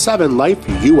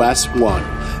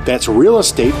 877-LIFE-US1. That's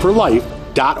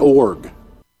realestateforlife.org.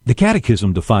 The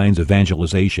Catechism defines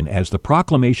evangelization as the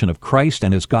proclamation of Christ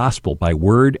and His gospel by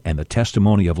word and the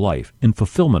testimony of life in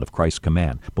fulfillment of Christ's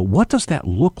command. But what does that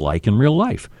look like in real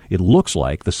life? It looks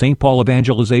like the St. Paul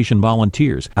Evangelization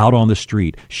volunteers out on the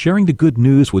street, sharing the good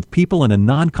news with people in a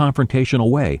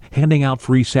non-confrontational way, handing out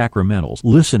free sacramentals,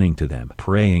 listening to them,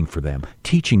 praying for them,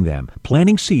 teaching them,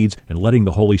 planting seeds, and letting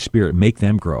the Holy Spirit make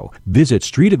them grow. Visit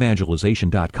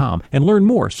streetevangelization.com and learn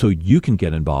more so you can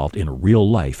get involved in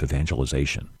real-life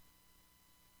evangelization.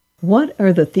 What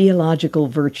are the theological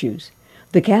virtues?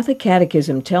 The Catholic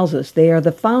Catechism tells us they are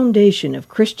the foundation of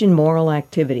Christian moral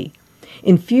activity.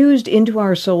 Infused into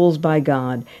our souls by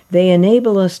God, they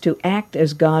enable us to act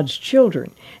as God's children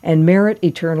and merit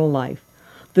eternal life.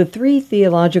 The three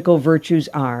theological virtues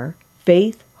are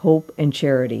faith, hope, and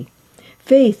charity.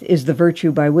 Faith is the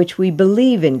virtue by which we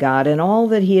believe in God and all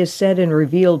that He has said and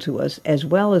revealed to us, as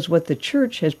well as what the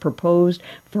Church has proposed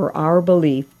for our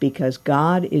belief, because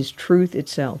God is truth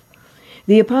itself.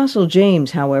 The Apostle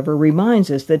James, however, reminds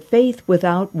us that faith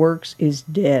without works is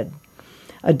dead.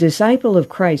 A disciple of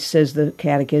Christ, says the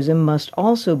Catechism, must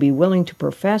also be willing to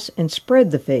profess and spread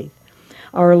the faith.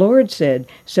 Our Lord said,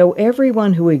 "So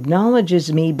everyone who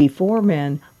acknowledges me before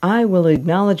men, I will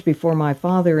acknowledge before my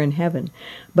Father in heaven.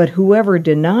 But whoever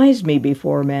denies me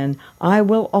before men, I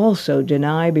will also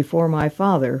deny before my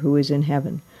Father who is in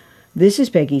heaven." This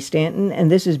is Peggy Stanton, and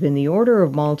this has been the Order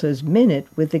of Malta's Minute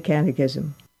with the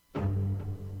Catechism.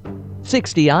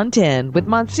 60 on 10 with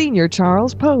Monsignor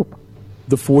Charles Pope.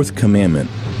 The fourth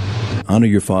commandment, honor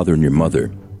your father and your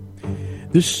mother.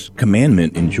 This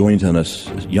commandment enjoins on us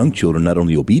young children not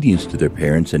only obedience to their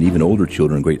parents and even older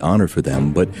children, great honor for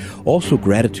them, but also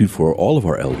gratitude for all of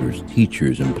our elders,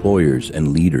 teachers, employers,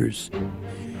 and leaders.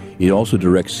 It also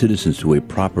directs citizens to a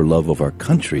proper love of our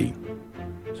country.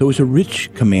 So it's a rich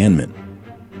commandment.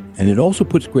 And it also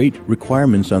puts great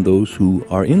requirements on those who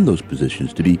are in those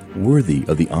positions to be worthy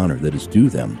of the honor that is due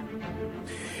them.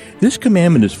 This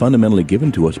commandment is fundamentally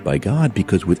given to us by God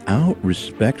because without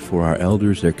respect for our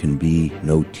elders, there can be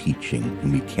no teaching,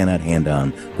 and we cannot hand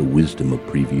on the wisdom of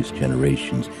previous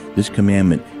generations. This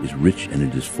commandment is rich and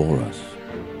it is for us.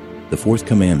 The fourth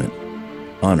commandment,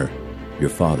 honor your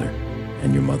father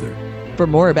and your mother. For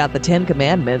more about the 10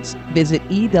 Commandments, visit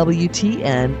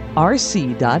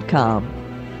EWTNRC.com.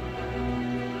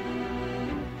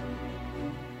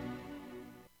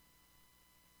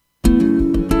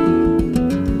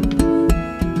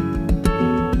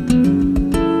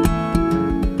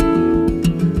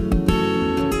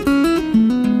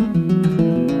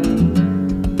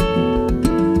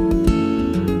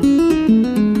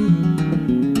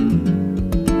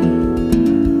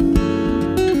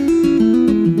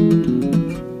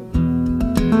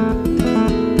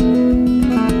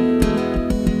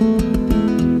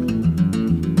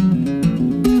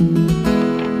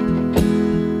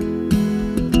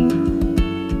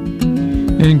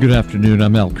 Good afternoon.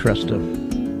 I'm Al Kresta.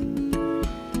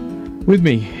 With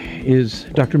me is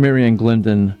Dr. Marianne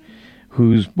Glendon,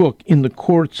 whose book, In the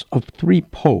Courts of Three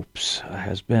Popes,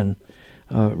 has been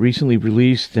recently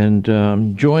released, and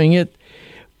enjoying it.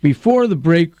 Before the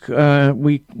break,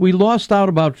 we lost out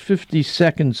about 50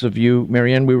 seconds of you,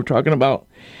 Marianne. We were talking about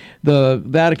the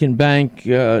Vatican Bank,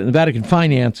 Vatican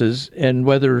finances, and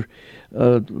whether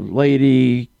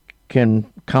laity can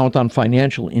count on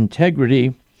financial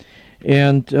integrity.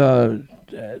 And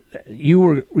you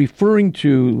were referring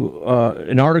to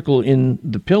an article in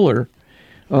The Pillar,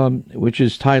 which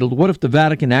is titled, "What if the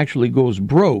Vatican Actually Goes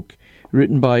Broke?"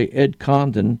 written by Ed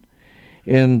Condon.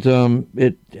 And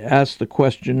it asks the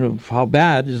question of how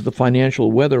bad is the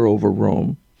financial weather over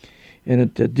Rome. And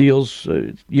it deals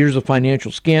years of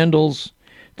financial scandals,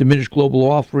 diminished global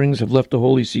offerings have left the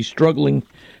Holy See struggling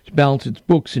to balance its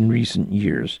books in recent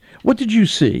years. What did you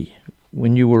see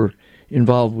when you were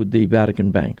involved with the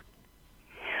Vatican Bank?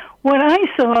 What I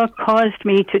saw caused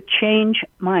me to change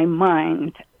my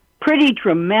mind pretty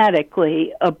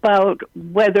dramatically about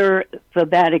whether the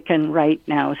Vatican right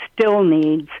now still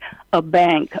needs a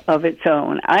bank of its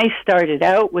own. I started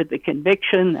out with the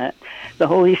conviction that the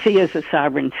Holy See is a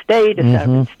sovereign state. A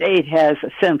sovereign state has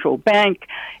a central bank,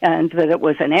 and that it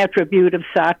was an attribute of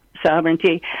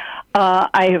sovereignty.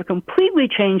 I have completely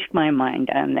changed my mind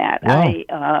on that.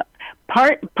 Wow.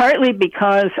 Partly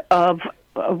because of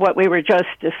what we were just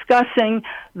discussing,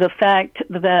 the fact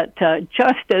that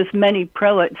just as many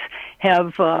prelates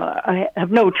have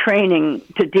no training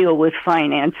to deal with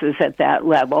finances at that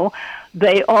level,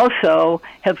 they also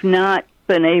have not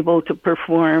been able to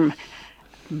perform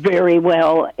very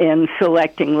well in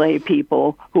selecting lay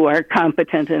people who are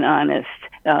competent and honest.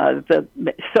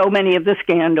 So many of the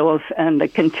scandals and the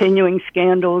continuing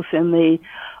scandals in the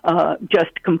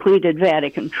just completed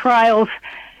Vatican trials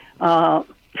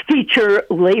feature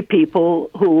lay people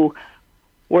who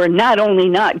were not only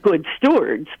not good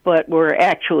stewards, but were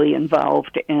actually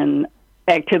involved in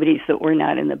activities that were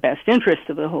not in the best interest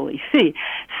of the Holy See.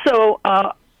 So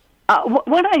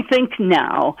what I think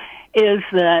now is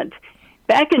that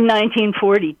back in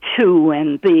 1942,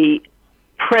 when the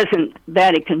present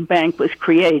Vatican Bank was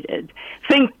created,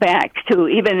 think back to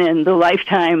even in the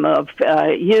lifetime of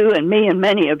you and me and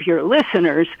many of your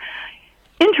listeners,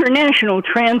 international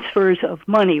transfers of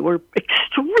money were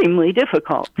extremely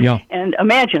difficult. Yeah. And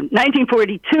imagine,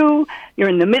 1942, you're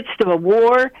in the midst of a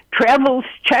war, travel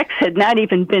checks had not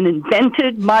even been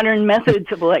invented, modern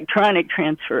methods of electronic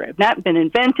transfer have not been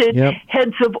invented, Yep.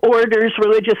 Heads of orders,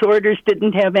 religious orders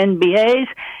didn't have NBAs.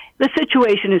 The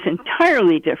situation is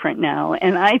entirely different now,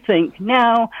 and I think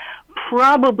now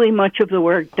probably much of the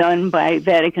work done by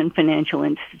Vatican financial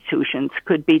institutions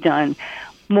could be done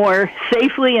more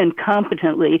safely and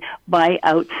competently by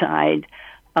outside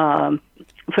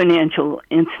financial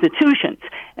institutions.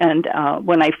 And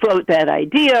when I float that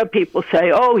idea, people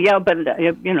say, oh, yeah, but,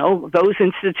 those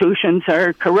institutions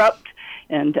are corrupt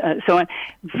and so on.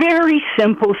 Very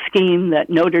simple scheme that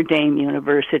Notre Dame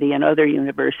University and other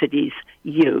universities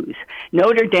use.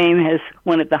 Notre Dame has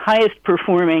one of the highest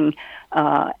performing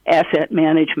asset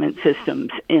management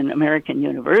systems in American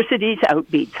universities,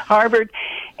 outbeats Harvard.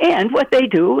 And what they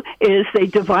do is they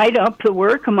divide up the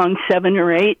work among 7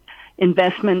 or 8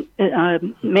 investment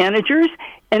managers,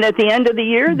 and at the end of the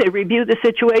year, they review the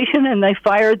situation and they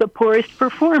fire the poorest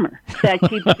performer. That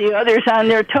keeps the others on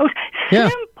their toes.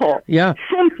 Simple. Yeah.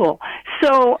 Simple.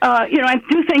 So, I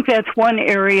do think that's one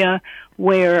area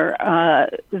where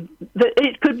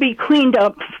it could be cleaned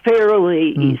up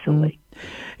fairly easily.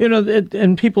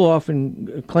 And people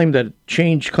often claim that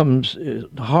change comes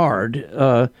hard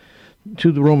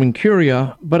to the Roman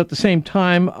Curia, but at the same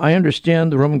time, I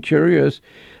understand the Roman Curia is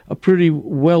a pretty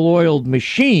well-oiled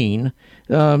machine.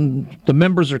 The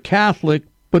members are Catholic,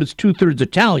 but it's 2/3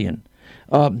 Italian.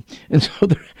 And so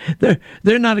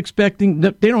they're not expecting,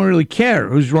 they don't really care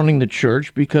who's running the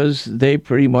church because they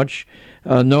pretty much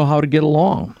know how to get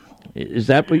along. Is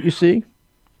that what you see?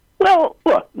 Well,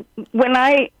 look, when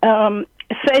I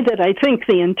say that I think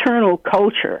the internal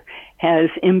culture has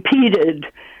impeded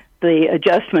the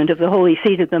adjustment of the Holy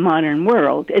See to the modern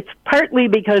world, it's partly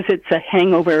because it's a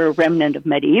hangover, a remnant of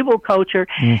medieval culture,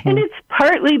 and it's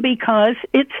partly because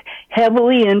it's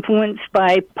heavily influenced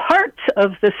by parts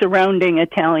of the surrounding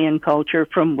Italian culture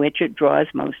from which it draws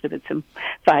most of its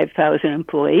 5,000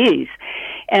 employees.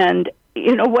 And,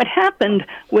 what happened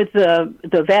with the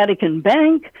Vatican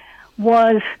Bank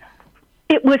was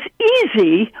it was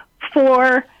easy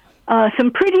for some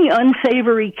pretty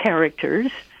unsavory characters.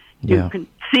 Yeah. You can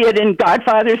see it in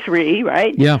Godfather 3,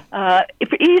 right? Yeah.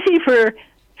 It's easy for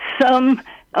some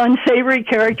unsavory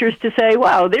characters to say,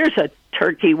 wow, there's a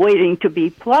turkey waiting to be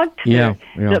plucked. Yeah.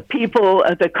 The people,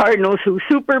 the cardinals who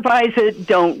supervise it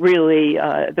don't really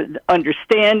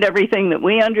understand everything that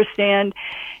we understand.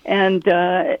 And,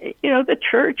 the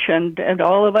church and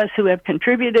all of us who have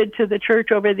contributed to the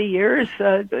church over the years,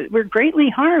 we're greatly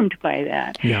harmed by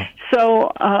that. Yeah.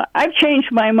 So I've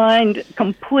changed my mind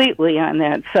completely on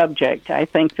that subject. I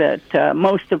think that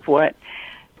most of what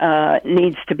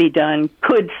needs to be done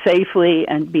could safely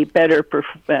and be better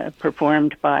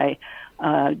performed by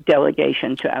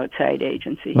delegation to outside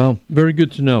agencies. Well, very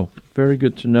good to know. Very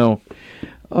good to know.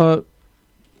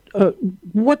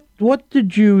 What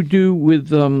did you do with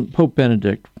Pope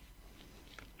Benedict?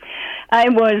 I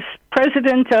was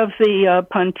president of the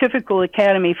Pontifical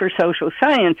Academy for Social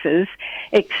Sciences,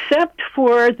 except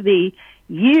for the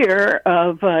year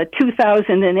of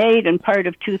 2008 and part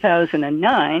of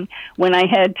 2009, when I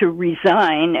had to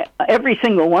resign every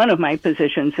single one of my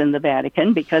positions in the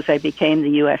Vatican because I became the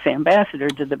U.S. ambassador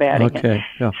to the Vatican. Okay.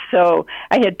 Yeah. So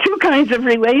I had two kinds of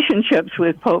relationships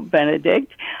with Pope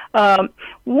Benedict.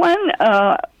 One,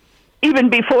 even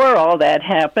before all that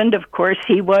happened, of course,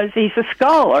 he's a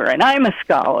scholar, and I'm a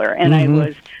scholar, and I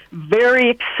was very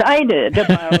excited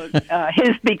about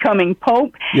his becoming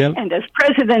Pope. Yep. And as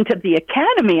president of the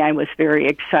Academy, I was very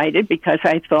excited because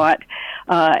I thought,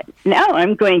 now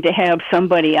I'm going to have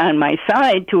somebody on my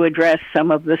side to address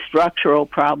some of the structural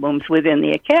problems within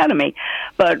the Academy.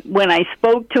 But when I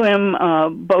spoke to him,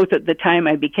 both at the time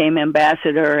I became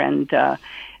ambassador and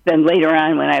then later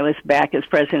on when I was back as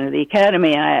president of the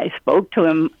Academy, I spoke to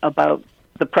him about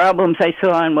the problems I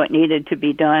saw and what needed to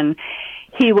be done.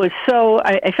 He was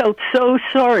I felt so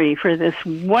sorry for this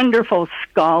wonderful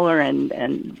scholar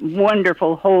and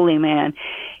wonderful holy man.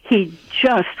 He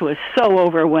just was so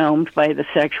overwhelmed by the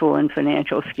sexual and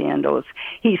financial scandals.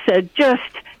 He said, just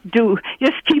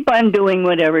keep on doing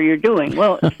whatever you're doing.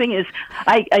 Well, the thing is,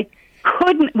 I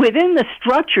couldn't, within the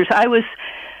structures, I was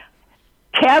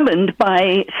cabined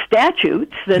by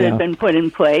statutes that had been put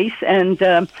in place, and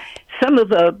some of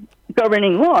the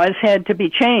governing laws had to be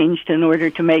changed in order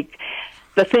to make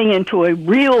the thing into a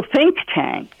real think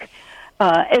tank.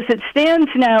 As it stands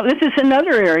now, this is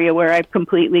another area where I've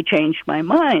completely changed my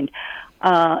mind.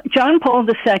 John Paul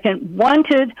II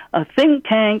wanted a think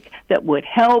tank that would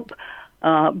help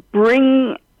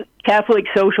bring Catholic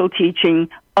social teaching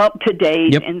up to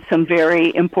date in some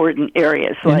very important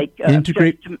areas, like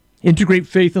integrate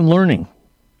faith and learning.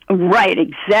 Right,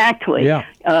 exactly. Yeah.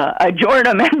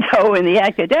 Aggiornamento in the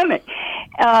academic.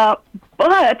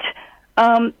 But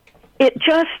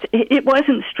it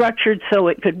wasn't structured so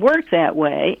it could work that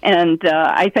way. And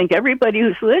I think everybody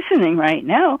who's listening right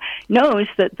now knows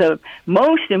that the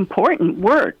most important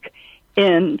work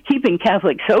in keeping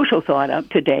Catholic social thought up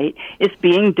to date is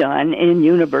being done in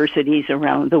universities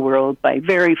around the world by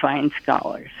very fine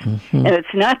scholars. Mm-hmm. And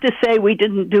it's not to say we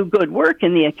didn't do good work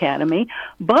in the Academy,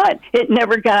 but it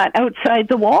never got outside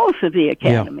the walls of the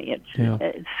Academy.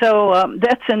 So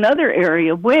that's another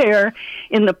area where,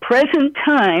 in the present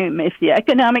time, if the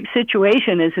economic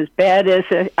situation is as bad as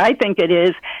I think it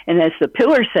is, and as the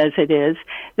Pillar says it is,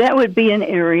 that would be an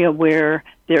area where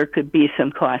there could be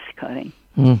some cost cutting.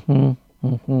 Mm-hmm.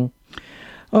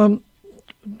 Mm-hmm.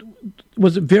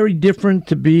 Was it very different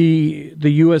to be the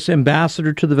U.S.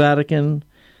 ambassador to the Vatican?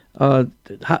 How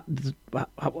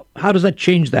does that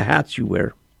change the hats you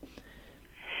wear?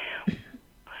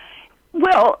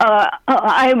 Well,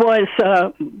 I was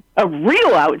a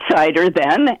real outsider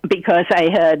then because I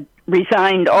had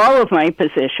resigned all of my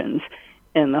positions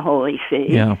in the Holy See.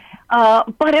 Yeah.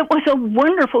 But it was a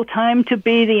wonderful time to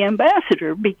be the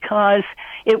ambassador because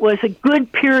it was a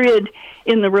good period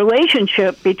in the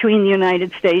relationship between the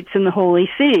United States and the Holy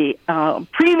See.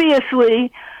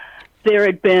 Previously, there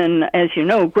had been, as you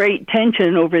know, great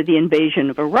tension over the invasion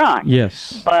of Iraq.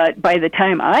 Yes. But by the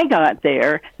time I got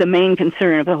there, the main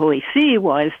concern of the Holy See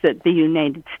was that the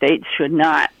United States should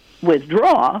not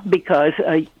withdraw because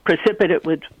a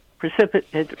precipitate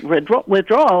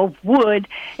withdrawal would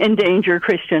endanger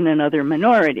Christian and other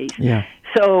minorities. Yeah.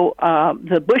 So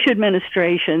the Bush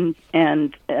administration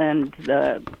and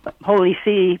the Holy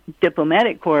See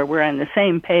Diplomatic Corps were on the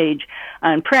same page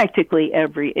on practically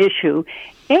every issue.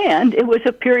 And it was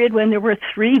a period when there were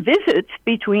 3 visits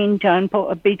between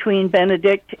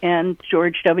Benedict and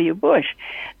George W. Bush.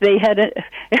 They had it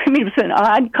was an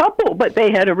odd couple, but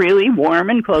they had a really warm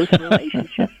and close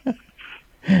relationship.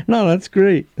 No, that's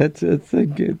great. It's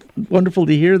wonderful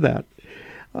to hear that.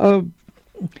 How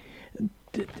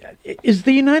is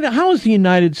the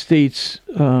United States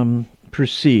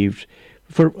perceived?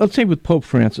 For, let's say, with Pope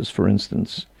Francis, for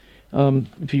instance,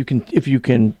 if you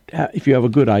have a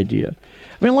good idea.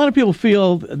 I mean, a lot of people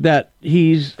feel that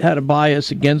he's had a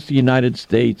bias against the United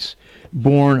States,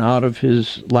 born out of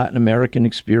his Latin American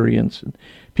experience. And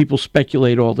people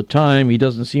speculate all the time. He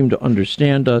doesn't seem to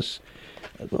understand us.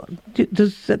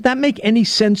 Does that make any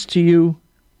sense to you?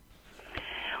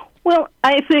 Well,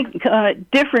 I think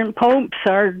different popes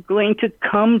are going to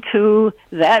come to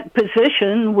that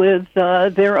position with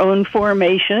their own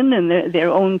formation and their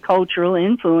own cultural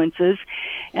influences.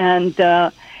 And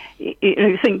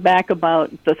you think back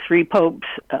about the three popes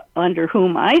under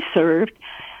whom I served,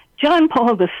 John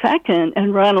Paul II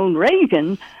and Ronald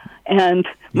Reagan and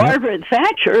Margaret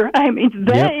Thatcher. I mean,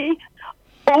 they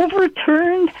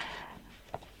overturned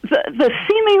the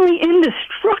seemingly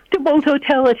indestructible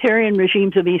totalitarian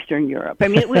regimes of Eastern Europe. I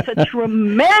mean, it was a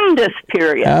tremendous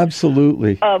period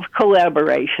of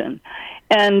collaboration.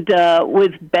 And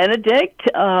with Benedict,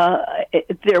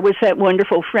 there was that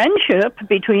wonderful friendship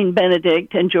between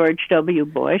Benedict and George W.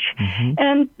 Bush.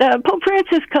 And Pope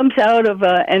Francis comes out of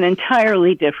an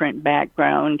entirely different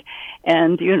background.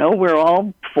 And, you know, we're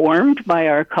all formed by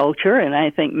our culture, and I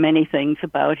think many things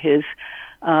about his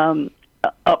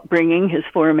upbringing, his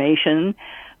formation,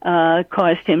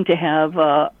 caused him to have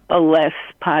a less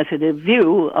positive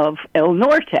view of El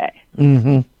Norte.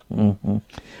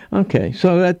 Okay,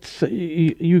 so that's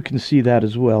you can see that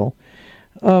as well.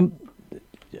 I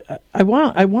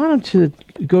wanted to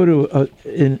go to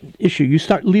an issue. You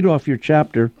lead off your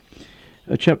chapter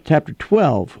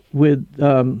 12 with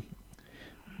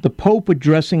the Pope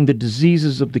addressing the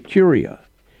diseases of the Curia.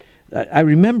 I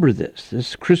remember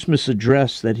this Christmas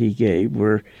address that he gave,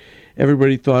 where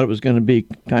everybody thought it was going to be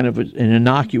kind of an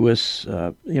innocuous,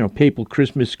 papal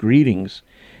Christmas greetings,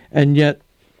 and yet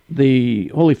the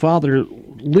Holy Father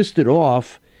listed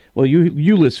off. Well,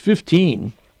 you list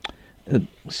 15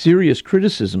 serious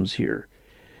criticisms here.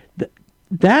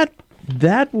 That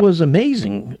was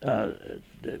amazing.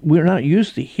 We're not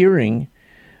used to hearing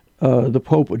the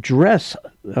Pope address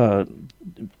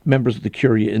members of the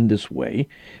Curia in this way.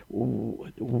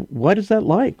 What is that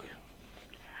like?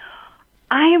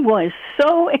 I was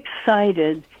so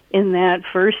excited in that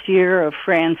first year of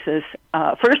Francis.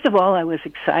 First of all, I was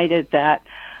excited that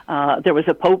there was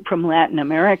a Pope from Latin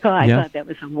America. I thought that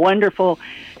was a wonderful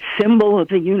symbol of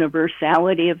the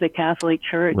universality of the Catholic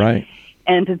Church. Right.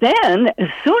 And then, as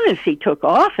soon as he took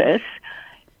office,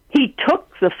 he took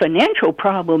the financial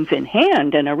problems in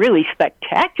hand in a really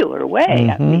spectacular way.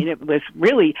 I mean, it was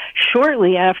really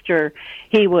shortly after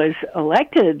he was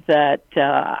elected that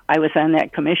I was on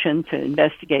that commission to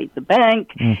investigate the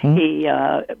bank. He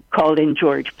called in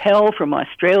George Pell from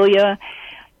Australia.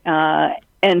 And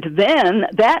then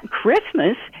that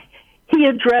Christmas, he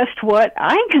addressed what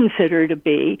I consider to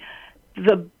be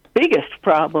the biggest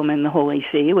problem in the Holy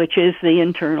See, which is the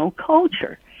internal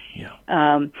culture.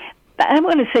 I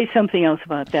want to say something else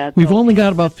about that. We've only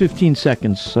got about 15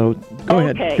 seconds, so go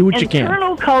ahead. Do what you can.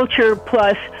 Internal culture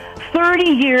plus 30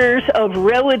 years of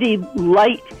relative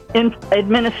light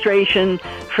administration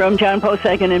from John Paul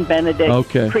II and Benedict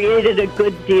created a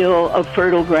good deal of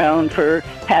fertile ground for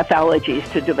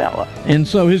pathologies to develop. And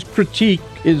so his critique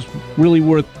is really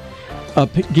worth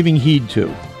giving heed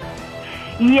to.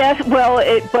 Yes, well,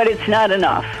 but it's not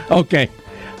enough. Okay.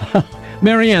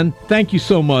 Marianne, thank you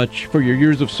so much for your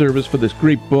years of service, for this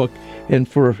great book, and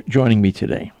for joining me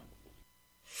today.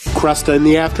 Kresta in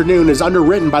the Afternoon is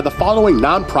underwritten by the following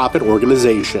nonprofit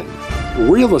organization: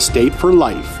 Real Estate for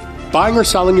Life. Buying or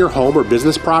selling your home or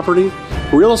business property?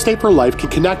 Real Estate for Life can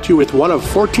connect you with one of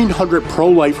 1,400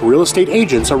 pro-life real estate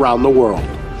agents around the world.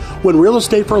 When Real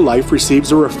Estate for Life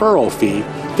receives a referral fee,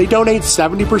 they donate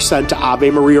 70% to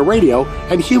Ave Maria Radio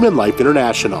and Human Life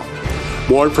International.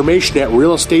 More information at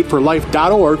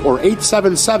realestateforlife.org or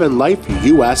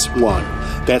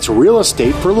 877-LIFE-US1. That's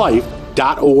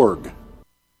realestateforlife.org.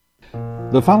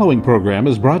 The following program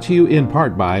is brought to you in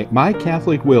part by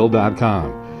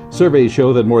MyCatholicWill.com. Surveys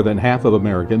show that more than half of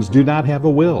Americans do not have a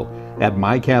will. At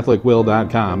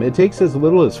MyCatholicWill.com, it takes as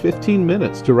little as 15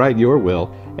 minutes to write your will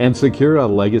and secure a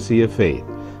legacy of faith.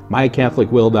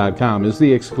 MyCatholicWill.com is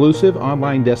the exclusive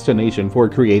online destination for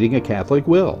creating a Catholic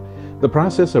will. The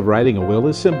process of writing a will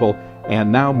is simple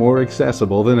and now more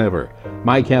accessible than ever.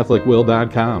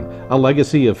 MyCatholicWill.com, a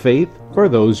legacy of faith for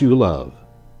those you love.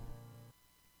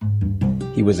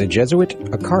 He was a Jesuit,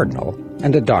 a cardinal,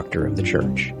 and a doctor of the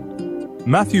Church.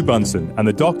 Matthew Bunson and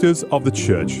the Doctors of the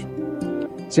Church.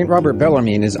 St. Robert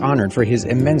Bellarmine is honored for his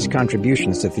immense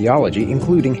contributions to theology,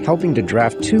 including helping to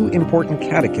draft 2 important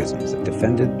catechisms that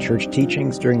defended church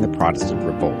teachings during the Protestant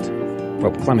Revolt.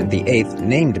 Pope Clement VIII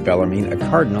named Bellarmine a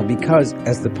cardinal because,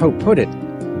 as the Pope put it,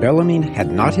 Bellarmine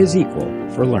had not his equal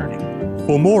for learning.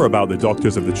 For more about the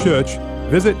Doctors of the Church,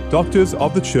 visit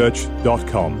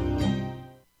doctorsofthechurch.com.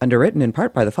 Underwritten in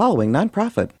part by the following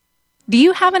nonprofit. Do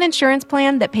you have an insurance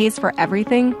plan that pays for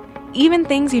everything, even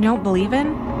things you don't believe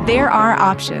in? There are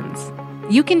options.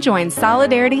 You can join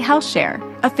Solidarity Health Share,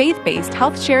 a faith-based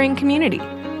health-sharing community.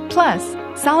 Plus,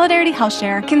 Solidarity Health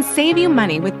Share can save you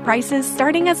money with prices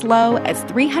starting as low as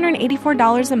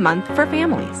 $384 a month for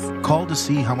families. Call to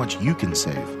see how much you can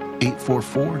save.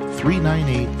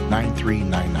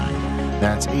 844-398-9399.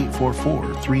 That's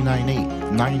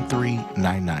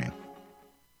 844-398-9399.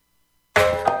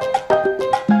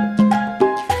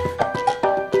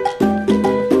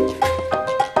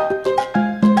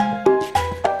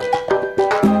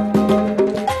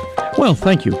 Well,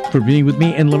 thank you for being with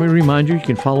me, and let me remind you, you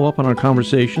can follow up on our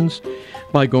conversations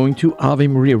by going to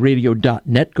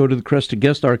AveMariaRadio.net. Go to the Kresta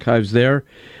Guest Archives there.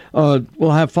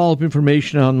 We'll have follow-up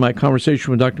information on my conversation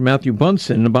with Dr. Matthew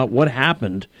Bunson about what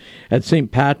happened at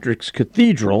St. Patrick's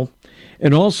Cathedral,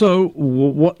 and also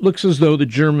what looks as though the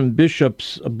German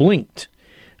bishops blinked,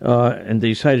 and they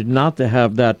decided not to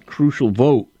have that crucial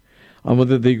vote on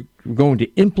whether they were going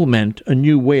to implement a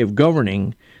new way of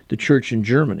governing the church in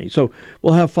Germany. So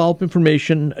we'll have follow-up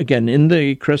information, again, in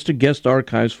the Kresta Guest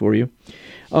Archives for you.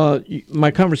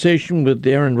 My conversation with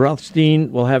Aaron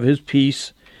Rothstein will have his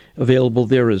piece available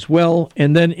there as well.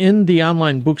 And then in the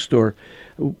online bookstore,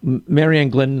 Marianne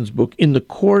Glendon's book, In the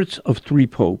Courts of Three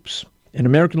Popes, an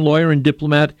American lawyer and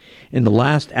diplomat in the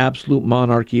last absolute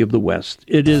monarchy of the West.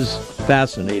 It is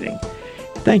fascinating.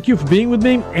 Thank you for being with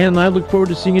me, and I look forward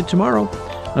to seeing you tomorrow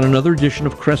on another edition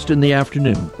of Kresta in the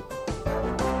Afternoon.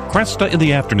 Kresta in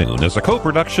the Afternoon is a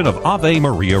co-production of Ave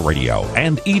Maria Radio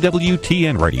and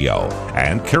EWTN Radio,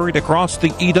 and carried across the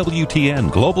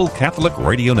EWTN Global Catholic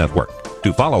Radio Network.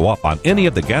 To follow up on any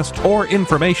of the guests or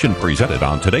information presented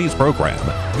on today's program,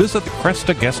 visit the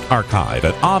Kresta Guest Archive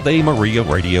at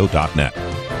AveMariaRadio.net.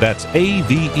 That's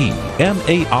AVEMARIA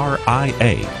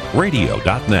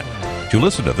Radio.net. To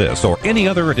listen to this or any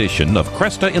other edition of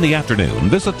Kresta in the Afternoon,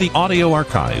 visit the audio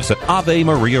archives at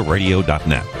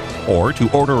AveMariaRadio.net. Or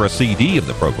to order a CD of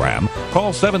the program,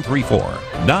 call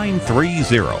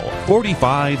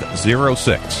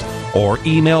 734-930-4506 or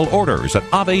email orders at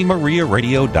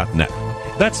AveMariaRadio.net.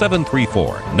 That's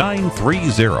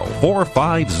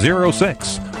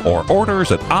 734-930-4506 or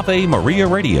orders at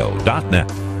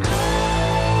AveMariaRadio.net.